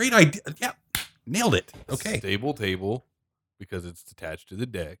idea. great idea. Yeah, nailed it. Okay. Stable table because it's attached to the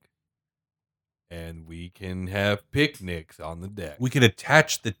deck. And we can have picnics on the deck. We could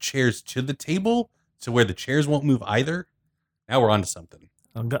attach the chairs to the table to where the chairs won't move either. Now we're on to something.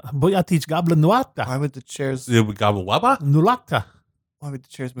 Booyah teach Goblin Nuakta. Why would the chairs? Gobble wabba? Nulakta. Why would the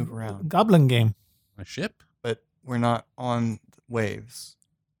chairs move around? Goblin game. A ship? But we're not on waves.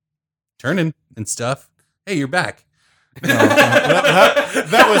 Turning and stuff. Hey, you're back. No,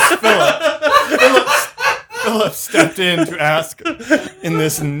 that was Philip. Philip stepped in to ask in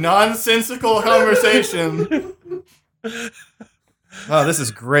this nonsensical conversation. Wow, this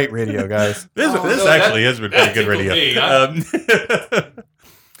is great radio, guys. This no, actually has been pretty good radio. Me.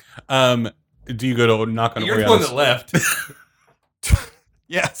 Do you go to knock on You're the one Oriana's? that left.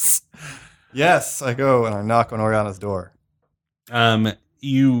 Yes. Yes, I go and I knock on Oriana's door.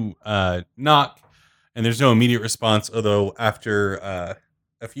 You knock, and there's no immediate response, although after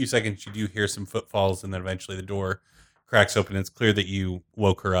a few seconds you do hear some footfalls, and then eventually the door cracks open. It's clear that you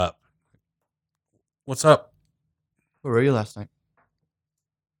woke her up. What's up? Where were you last night?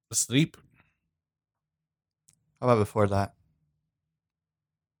 Asleep? How about before that?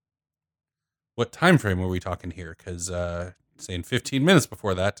 What time frame were we talking here? Because saying 15 minutes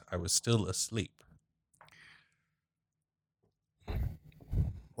before that, I was still asleep.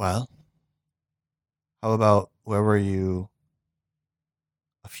 Well, how about where were you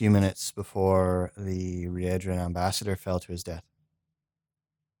a few minutes before the Riedran ambassador fell to his death?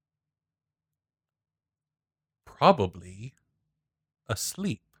 Probably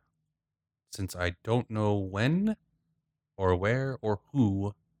asleep, since I don't know when or where or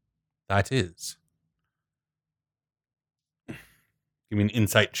who that is. Give me an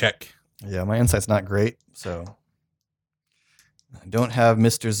insight check. Yeah, my insight's not great, so I don't have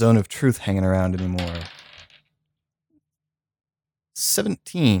Mr. Zone of Truth hanging around anymore.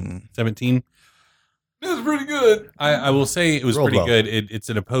 17. 17. That's pretty good. I will say it was Rolled pretty well. good. It's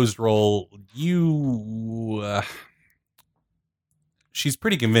an opposed roll. She's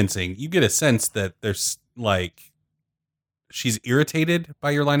pretty convincing. You get a sense that there's she's irritated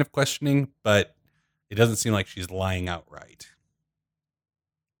by your line of questioning, but it doesn't seem like she's lying outright.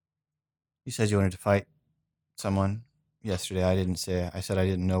 You said you wanted to fight someone yesterday. I said I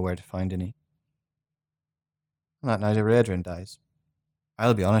didn't know where to find any. That night Riedran dies.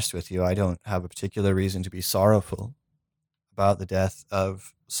 I'll be honest with you, I don't have a particular reason to be sorrowful about the death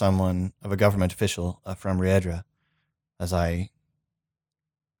of a government official from Riedra, as I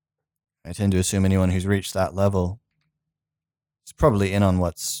tend to assume anyone who's reached that level is probably in on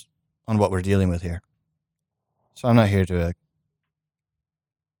what we're dealing with here. So I'm not here to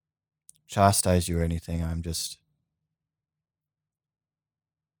chastise you or anything. I'm just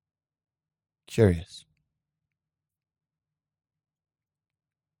curious.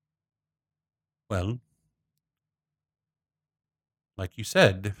 Well, like you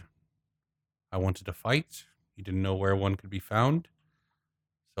said, I wanted to fight. You didn't know where one could be found.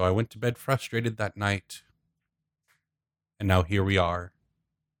 So I went to bed frustrated that night. And now here we are,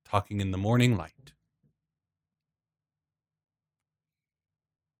 talking in the morning light.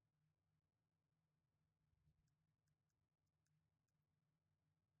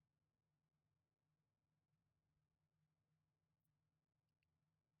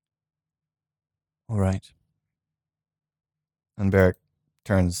 All right. And Barrick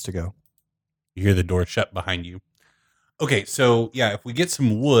turns to go. You hear the door shut behind you. Okay, so yeah, if we get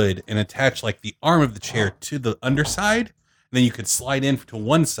some wood and attach like the arm of the chair to the underside, then you could slide in to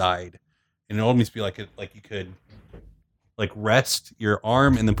one side and it'll almost be like you could like rest your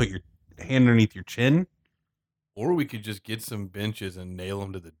arm and then put your hand underneath your chin. Or we could just get some benches and nail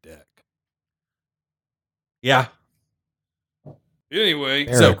them to the deck. Yeah. Anyway,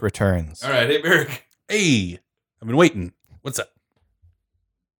 Eric returns. all right, hey Barrick. Hey, I've been waiting. What's up?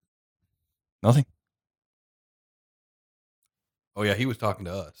 Nothing. Oh yeah, he was talking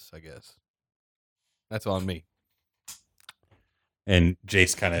to us. I guess that's on me. And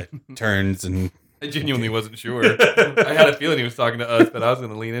Jace kind of turns and I genuinely wasn't sure. I had a feeling he was talking to us, but I was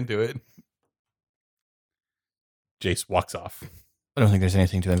going to lean into it. Jace walks off. I don't think there's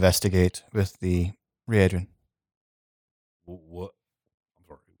anything to investigate with the Readrin. What? I'm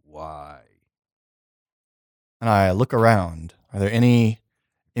sorry. Why? And I look around. Are there any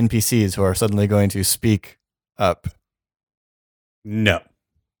NPCs who are suddenly going to speak up? No.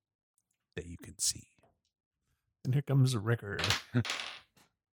 That you can see. And here comes Rickard. Is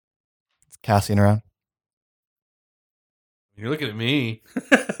Cassian around? You're looking at me.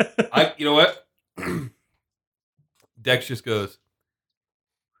 You know what? Dex just goes.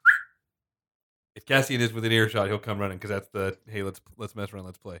 If Cassian is within earshot, he'll come running because that's the hey, let's mess around,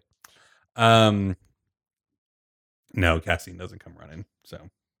 let's play. No, Cassian doesn't come running. So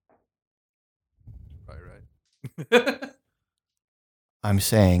Probably right. I'm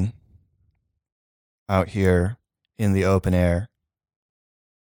saying out here in the open air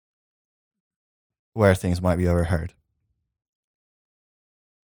where things might be overheard.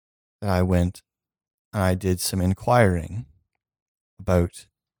 That I went and I did some inquiring about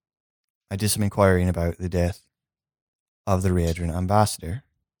the death of the Readrin ambassador.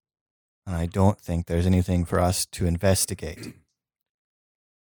 And I don't think there's anything for us to investigate.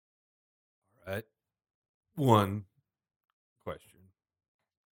 All right. One question.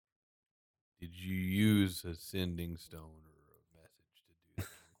 Did you use a sending stone or a message to do the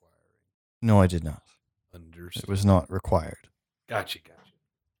inquiring? No, I did not. Understood. It was not required. Gotcha.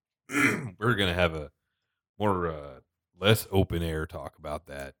 We're going to have a more less open air talk about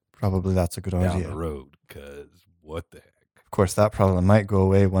that Probably that's a good down idea. the road, because what the heck? Of course, that problem might go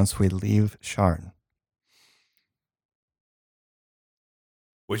away once we leave Sharn.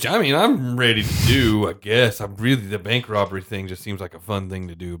 Which, I mean, I'm ready to do, I guess. The bank robbery thing just seems like a fun thing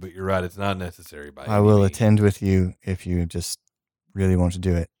to do, but you're right, it's not necessary by I any will means. attend with you if you just really want to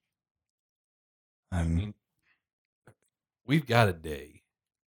do it. I mean, we've got a day.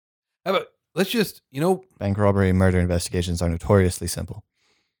 How about, let's just, Bank robbery and murder investigations are notoriously simple.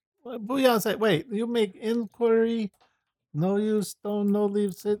 Booyah say, wait, you make inquiry, no use stone, no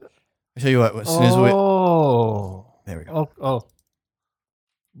leave sit. I tell you what, as soon as we... Oh. There we go. Oh.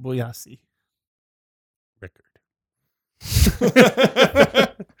 Booyah see. Rickard.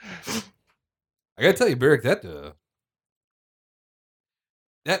 I gotta tell you, Barrick, that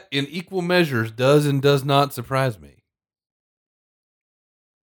in equal measures does and does not surprise me.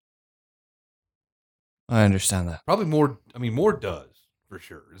 I understand that. Probably more, more does, for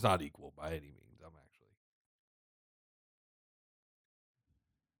sure. It's not equal by any means.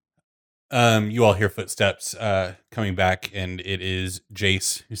 You all hear footsteps coming back, and it is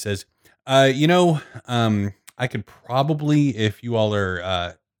Jace who says, I could probably, if you all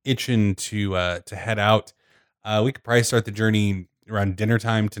are itching to head out, we could probably start the journey around dinner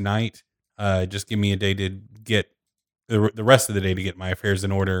time tonight. Just give me a day to get the rest of the day to get my affairs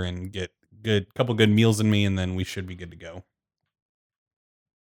in order and get couple good meals in me, and then we should be good to go.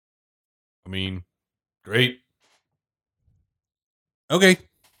 I mean, great. Okay.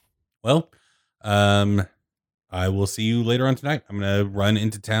 Well, I will see you later on tonight. I'm going to run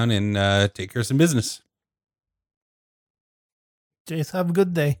into town and take care of some business. Jace, have a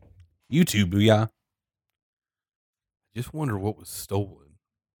good day. You too, Booyah. Just wonder what was stolen.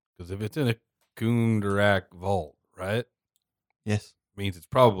 Because if it's in a Kundarak vault, right? Yes. Means it's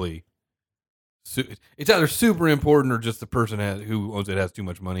probably... it's either super important or just the person who owns it has too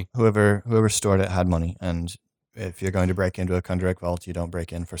much money. Whoever stored it had money, and if you're going to break into a Kundarak vault, you don't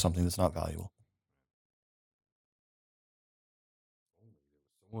break in for something that's not valuable.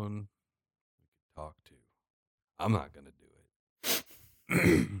 Someone we could talk to. I'm not going to do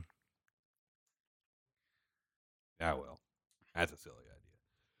it. Yeah, well, that's a silly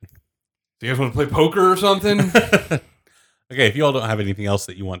idea. Do you guys want to play poker or something? Okay, if you all don't have anything else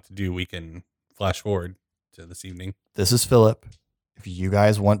that you want to do, we can flash forward to this evening. This is Philip. If you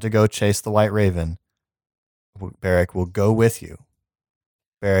guys want to go chase the White Raven, Barrick will go with you.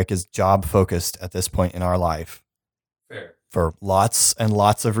 Barrick is job focused at this point in our life. Fair. For lots and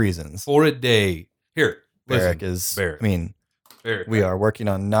lots of reasons. For a day. Here, Barrick listen, is, Barrick. I mean, Barrick, we are working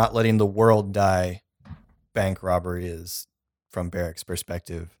on not letting the world die. Bank robbery is, from Barrick's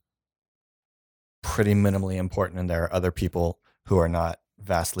perspective, pretty minimally important, and there are other people who are not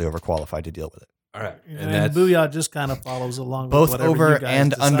vastly overqualified to deal with it. All right. And that's Booyah just kind of follows along with Both whatever over you guys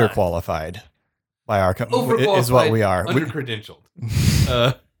and decide. underqualified by our is what we are. Under-credentialed.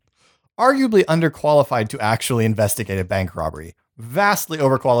 Arguably underqualified to actually investigate a bank robbery. Vastly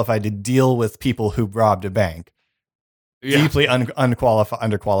overqualified to deal with people who robbed a bank. Yeah. Deeply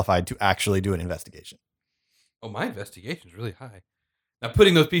underqualified to actually do an investigation. Oh, my investigation's really high. Now,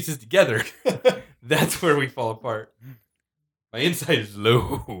 putting those pieces together, that's where we fall apart. My insight is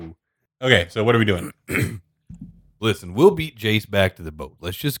low. Okay, so what are we doing? Listen, we'll beat Jace back to the boat.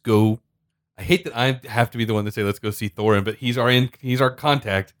 Let's just go. I hate that I have to be the one to say let's go see Thorin, but he's our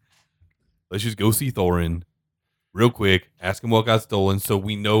contact. Let's just go see Thorin real quick. Ask him what got stolen, so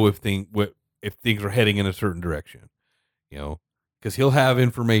we know if things are heading in a certain direction. You know, because he'll have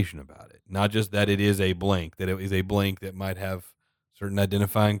information about it, not just that it is a blank. That it is a blank that might have certain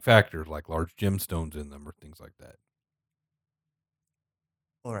identifying factors like large gemstones in them or things like that.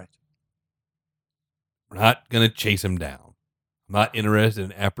 All right. We're not going to chase him down. I'm not interested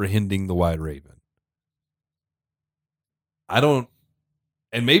in apprehending the White Raven. And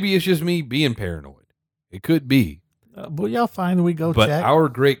maybe it's just me being paranoid. It could be. Booyah, fine. We go But check. our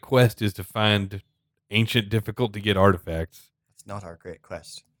great quest is to find ancient, difficult to get artifacts. It's not our great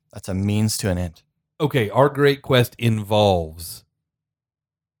quest. That's a means to an end. Okay, our great quest involves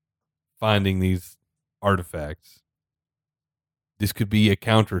finding these artifacts. This could be a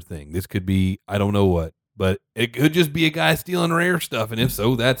counter thing. This could be, I don't know what. But it could just be a guy stealing rare stuff, and if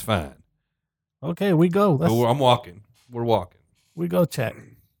so, that's fine. Okay, we go. So I'm walking. We're walking. We go check.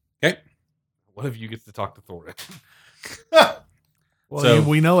 Okay. One of you gets to talk to Thorin. Well, So-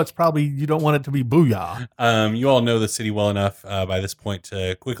 we know it's probably you don't want it to be Booyah. You all know the city well enough by this point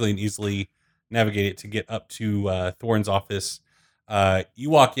to quickly and easily navigate it to get up to Thorin's office. You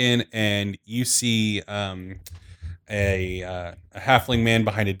walk in and you see a halfling man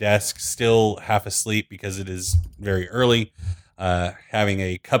behind a desk, still half asleep because it is very early, having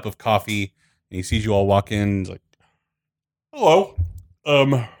a cup of coffee. And he sees you all walk in. He's like, "Hello,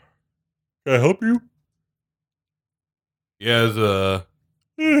 can I help you?" Yeah,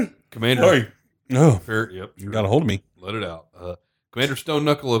 Commander. Hi. No, Fair, yep. you got a hold of me. Let it out. Commander Stone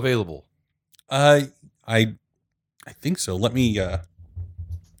Knuckle available. I think so. Let me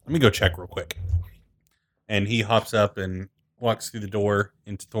go check real quick. And he hops up and walks through the door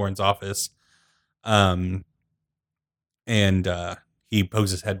into Thorin's office. And he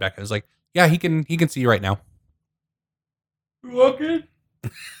pokes his head back and is like, "Yeah, he can see you right now." You walk in?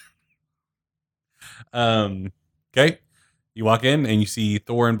 Okay. You walk in and you see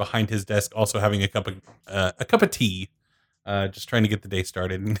Thorin behind his desk also having a cup of tea. Just trying to get the day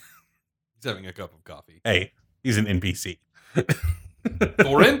started. He's having a cup of coffee. Hey, he's an NPC.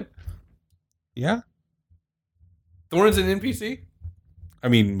 Thorin? Yeah. Thorin's an NPC? I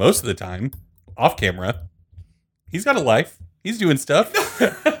mean, most of the time, off camera. He's got a life. He's doing stuff.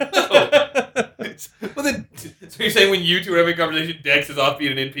 Well, then, so you're saying when you two are having a conversation, Dex is off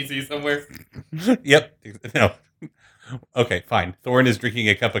being an NPC somewhere? Yep. No. Okay, fine. Thorin is drinking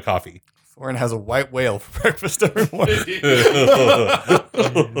a cup of coffee. Thorin has a white whale for breakfast every morning.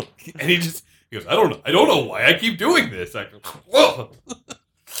 And he goes, I don't know why I keep doing this. I go, whoa.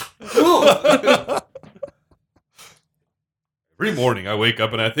 Every morning I wake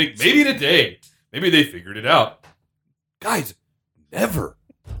up and I think maybe today, maybe they figured it out. Guys, never.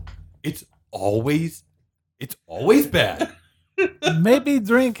 It's always bad. Maybe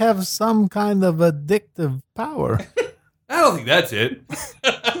drink have some kind of addictive power. I don't think that's it.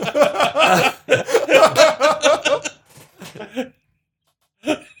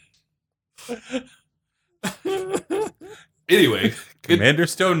 Anyway, good. Commander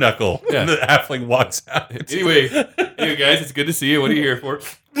Stone Knuckle. Yeah. The halfling walks out. Anyway, guys, it's good to see you. What are you here for?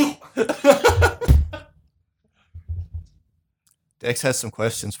 Dex has some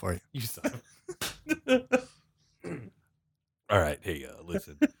questions for you. You son. All right, hey,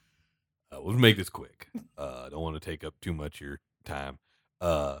 listen. We'll make this quick. I don't want to take up too much of your time.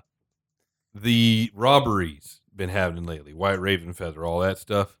 The robberies been happening lately, White Raven Feather, all that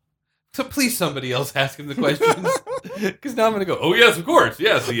stuff. So please, somebody else ask him the questions, because now I'm gonna go. Oh yes, of course,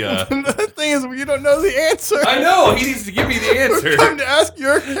 yes. The thing is, you don't know the answer. I know he needs to give me the We're answer. trying to ask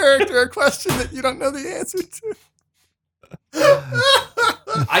your character a question that you don't know the answer to.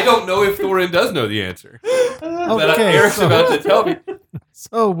 I don't know if Thorin does know the answer, but Okay, Eric's so- about to tell me.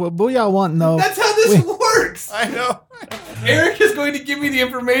 So Booyah want to know. That's how this works. I know. Eric is going to give me the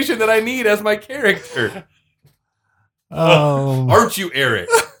information that I need as my character. Aren't you, Eric?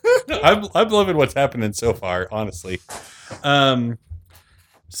 I'm loving what's happening so far, honestly.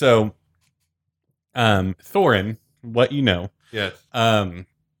 So Thorin, what you know, Yes.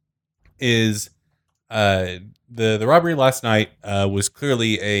 is the robbery last night was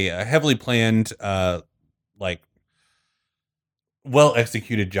clearly a heavily planned, like well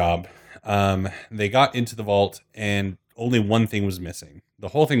executed job. They got into the vault and only one thing was missing. The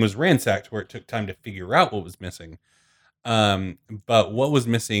whole thing was ransacked where it took time to figure out what was missing. But what was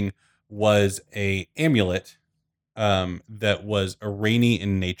missing was a amulet that was Iranian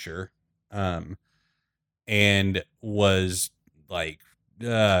in nature, and was like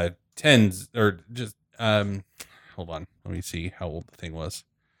tens or just hold on, let me see how old the thing was.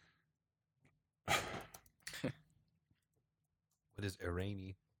 What is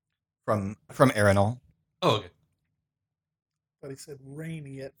Irani? From Arenal. Oh, okay. But he said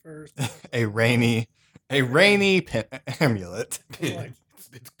rainy at first. a rainy amulet.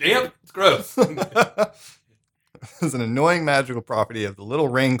 It's damp. It's gross. It's an annoying magical property of the little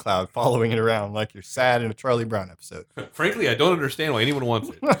rain cloud following it around like you're sad in a Charlie Brown episode. Frankly, I don't understand why anyone wants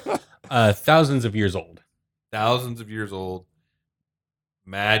it. Thousands of years old. Thousands of years old.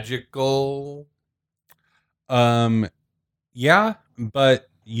 Magical. Yeah, but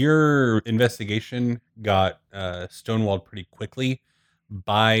your investigation got stonewalled pretty quickly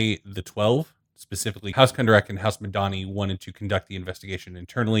by the 12. Specifically, House Kundarak and House Madani wanted to conduct the investigation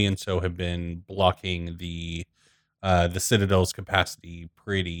internally, and so have been blocking the Citadel's capacity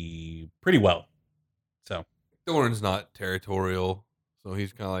pretty well. So Thorin's not territorial, so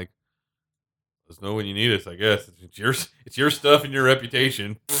he's kind of like, "Let us know when you need us." I guess it's your stuff and your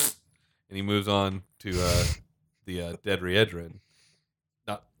reputation. And he moves on to the dead Riedrin.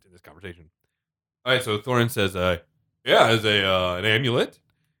 Not in this conversation. All right, so Thorin says, "Yeah, as an amulet,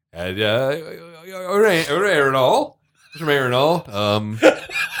 and Arenal, from Arenal,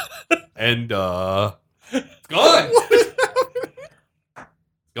 and it's gone. It's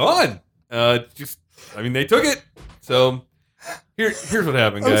gone. They took it. So here's what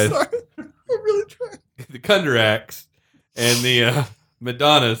happened, I'm guys. sorry. I'm really trying. The Kundaraks and the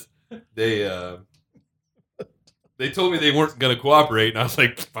Madonnas, they told me they weren't going to cooperate, and I was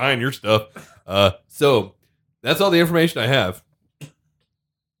like, fine, your stuff. So that's all the information I have.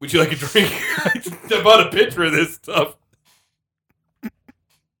 Would you like a drink? I bought a picture of this stuff.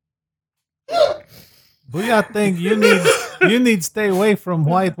 Booyah think you need to stay away from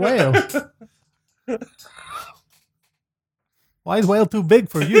white whale. White whale too big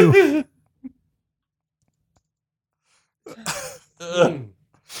for you. I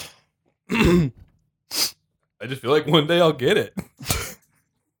just feel like one day I'll get it.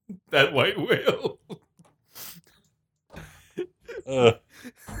 That white whale.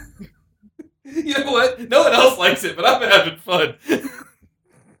 You know what? No one else likes it, but I'm having fun.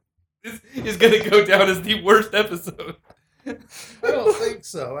 This is going to go down as the worst episode. I don't think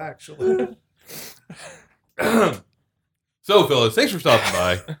so, actually. So, fellas, thanks for stopping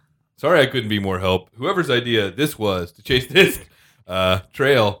by. Sorry I couldn't be more help. Whoever's idea this was to chase this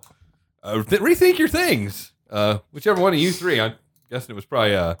trail, rethink your things. Whichever one of you three. I'm guessing it was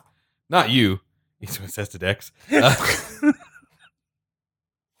probably not you. He's what says to Dex.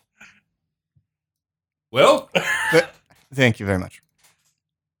 Well, Thank you very much.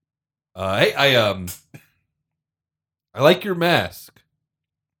 hey, I like your mask.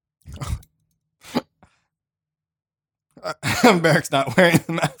 Barrick's not wearing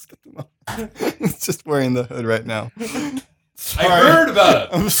the mask at the moment. He's just wearing the hood right now. I heard about it.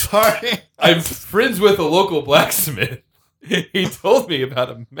 I'm sorry. I'm friends with a local blacksmith. He told me about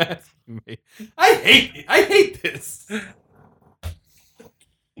a mask he made. I hate this.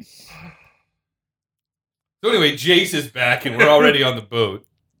 So anyway, Jace is back and we're already on the boat.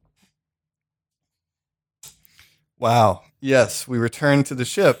 Wow. Yes, we returned to the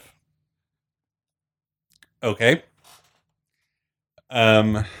ship. okay.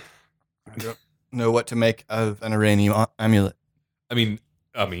 I don't know what to make of an Iranian amulet. I mean,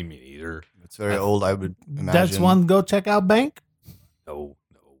 me neither. It's very old, I would imagine. That's one go check out bank. No.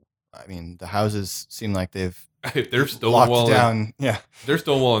 I mean, the houses seem like they've If they're locked stonewalling, down. Yeah, they're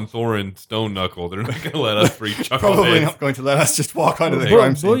stonewalling Thorin Stone Knuckle. They're not going to let us free chuckleheads. probably not going to let us just walk onto the Okay.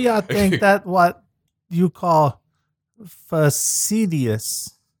 crime scene. Booyah think that what you call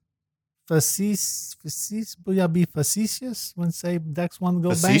facetious. Booyah be facetious when say Dex one go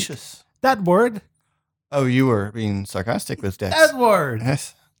bank. Facetious. That word. Oh, you were being sarcastic with Dex. That word.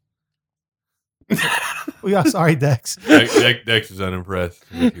 Yes. Booyah, sorry, Dex. Dex is unimpressed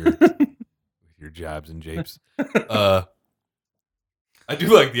with your jabs and japes. I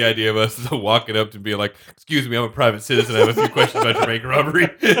do like the idea of us walking up to being like, "Excuse me, I'm a private citizen. I have a few questions about your bank robbery."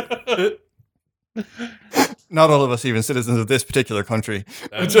 not all of us even citizens of this particular country.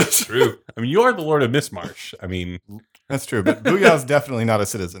 That's true. I mean, you are the Lord of Mistmarsh. I mean, That's true, but Booyah's definitely not a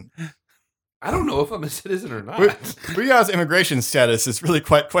citizen. I don't know if I'm a citizen or not. Booyah's immigration status is really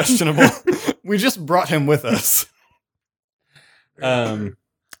quite questionable. We just brought him with us.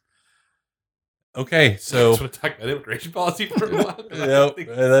 Okay, I so just want to talk about immigration policy for a while. 'cause I don't yep, think-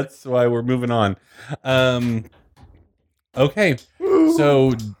 that's why we're moving on. Okay,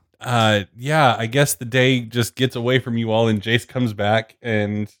 so yeah, I guess the day just gets away from you all, and Jace comes back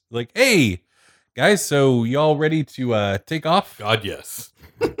and like, hey guys, so y'all ready to take off? God, yes.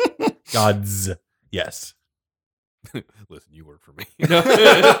 Gods, yes. Listen, you work for me.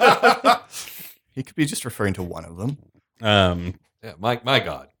 He could be just referring to one of them. Yeah, my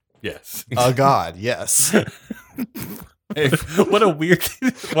God, yes. A god, yes. What a weird.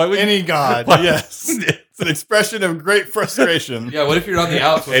 Why would Any god, why- yes. It's an expression of great frustration. Yeah, what if you're on the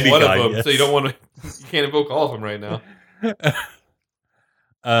outs with Any one God, of them, yes. so you don't want to, you can't invoke all of them right now.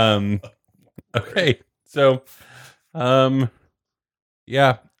 Okay, so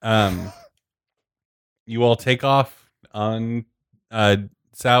yeah, you all take off on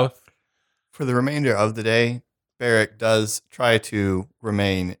south. For the remainder of the day, Barrick does try to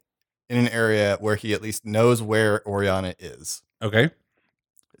remain in an area where he at least knows where Oriana is. Okay,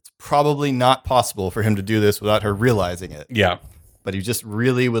 It's probably not possible for him to do this without her realizing it, yeah, but he just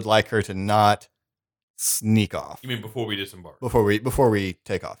really would like her to not sneak off You mean before we disembark? before we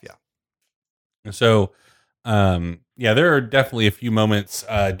take off. Yeah. so yeah, there are definitely a few moments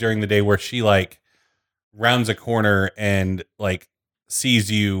during the day where she like rounds a corner and like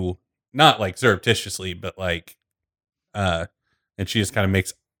sees you, not like surreptitiously, but like and she just kind of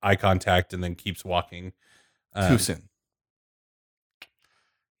makes eye contact and then keeps walking. Too soon.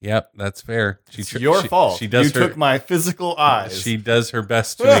 Yep, that's fair. It's your fault. She does you took my physical eyes. She does her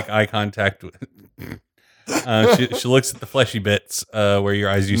best to make eye contact with. She looks at the fleshy bits where your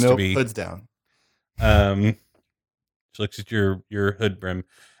eyes used to be. Hood's down. She looks at your hood brim.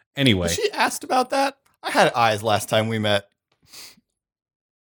 Anyway, Was she asked about that? I had eyes last time we met.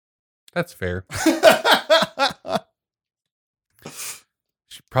 that's fair.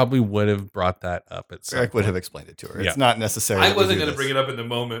 She probably would have brought that up at some Eric would point. have explained it to her. Yeah. It's not necessary. I wasn't going to bring it up in the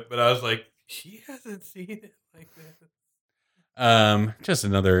moment, but I was like, she hasn't seen it like that. Just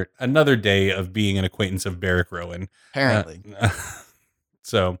another day of being an acquaintance of Barrick Rowan. Apparently.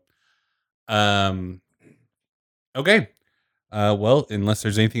 So, okay. Well, unless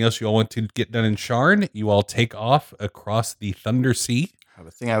there's anything else you all want to get done in Sharn, you all take off across the Thunder Sea. I have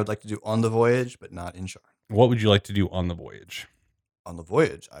a thing I would like to do on the voyage, but not in Sharn. What would you like to do on the voyage? On the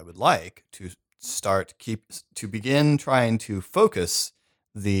voyage, I would like to begin trying to focus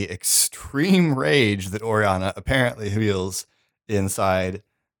the extreme rage that Oriana apparently feels inside,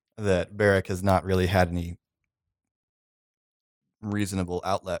 that Barrick has not really had any reasonable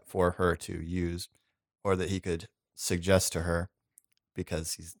outlet for her to use, or that he could suggest to her,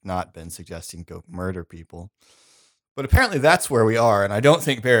 because he's not been suggesting go murder people. But apparently that's where we are, and I don't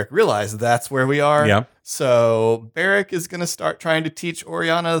think Barrick realized that's where we are. Yeah. So Barrick is going to start trying to teach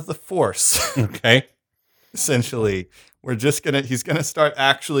Oriana the Force. Okay. Essentially, he's going to start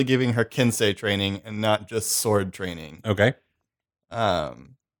actually giving her Kinsei training and not just sword training. Okay.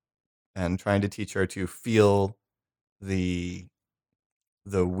 And trying to teach her to feel the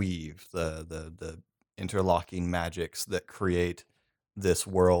weave, the interlocking magics that create this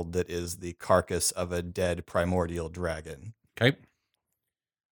world that is the carcass of a dead primordial dragon. Okay.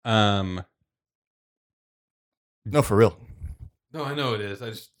 No, for real. No, I know it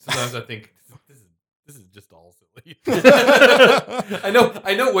is. Sometimes I think this is just all silly. I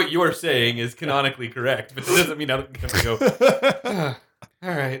know what you're saying is canonically correct, but it doesn't mean I don't have to go. "Ah, all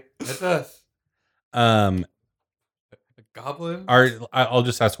right, that's us. A goblin. I'll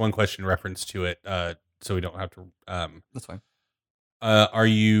just ask one question in reference to it, so we don't have to. That's fine. Are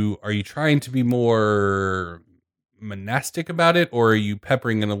you trying to be more monastic about it, or are you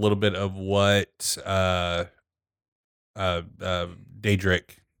peppering in a little bit of what Daedric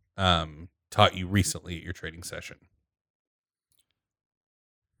taught you recently at your trading session?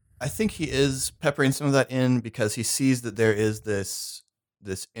 I think he is peppering some of that in because he sees that there is this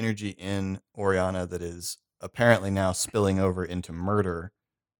energy in Oriana that is apparently now spilling over into murder.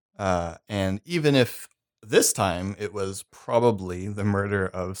 And even if this time it was probably the murder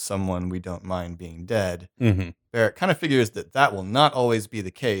of someone we don't mind being dead, Mm-hmm. Barrett kind of figures that will not always be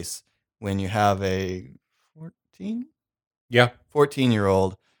the case when you have a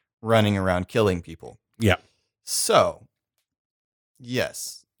 14-year-old running around killing people. Yeah. So,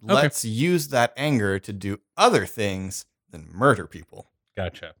 yes, let's use that anger to do other things than murder people.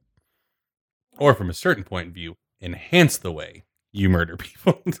 Gotcha. or from a certain point of view, enhance the way you murder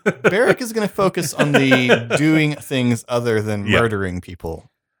people. Barrick is going to focus on the doing things other than Yeah. murdering people.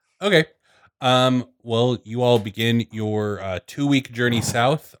 Okay. Well, you all begin your 2-week journey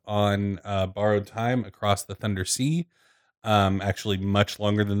south on borrowed time across the Thunder Sea. Actually, much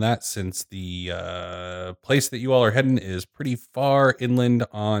longer than that, since the place that you all are heading is pretty far inland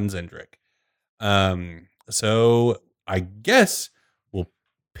on Zendrick. So I guess we'll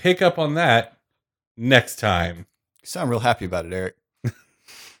pick up on that next time. You sound real happy about it, Eric.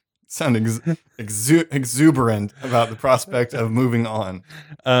 Sound exuberant about the prospect of moving on.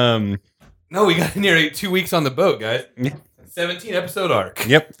 No, we got to narrate 2 weeks on the boat, guys. Yeah. 17 episode arc.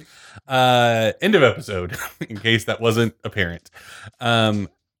 Yep. End of episode, in case that wasn't apparent. Thank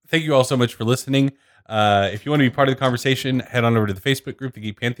you all so much for listening. If you want to be part of the conversation, head on over to the Facebook group, The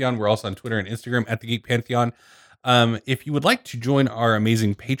Geek Pantheon. We're also on Twitter and Instagram at The Geek Pantheon. If you would like to join our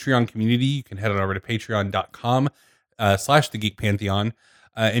amazing Patreon community, you can head on over to patreon.com/The Geek Pantheon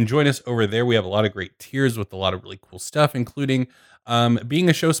and join us over there. We have a lot of great tiers with a lot of really cool stuff, including being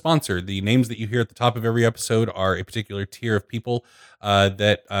a show sponsor. The names that you hear at the top of every episode are a particular tier of people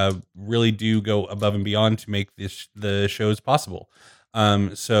that really do go above and beyond to make the shows possible.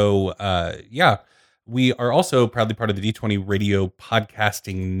 Yeah, we are also proudly part of the D20 Radio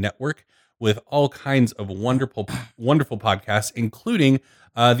Podcasting Network with all kinds of wonderful podcasts, including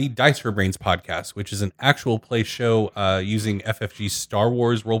the Dice for Brains podcast, which is an actual play show using FFG's Star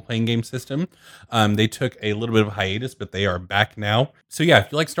Wars role-playing game system. They took a little bit of a hiatus, but they are back now. So yeah,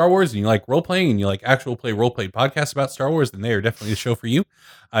 if you like Star Wars and you like role-playing and you like actual play role-playing podcasts about Star Wars, then they are definitely the show for you.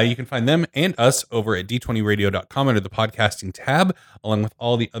 You can find them and us over at d20radio.com under the podcasting tab, along with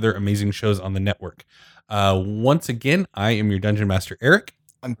all the other amazing shows on the network. Once again, I am your Dungeon Master, Eric.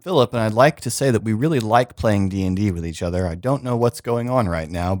 I'm Philip, and I'd like to say that we really like playing D&D with each other. I don't know what's going on right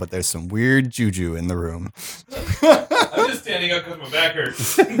now, but there's some weird juju in the room. I'm just standing up because my back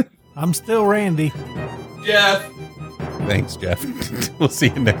hurts. I'm still Randy. Jeff. Thanks, Jeff. We'll see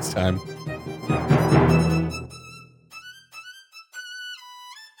you next time.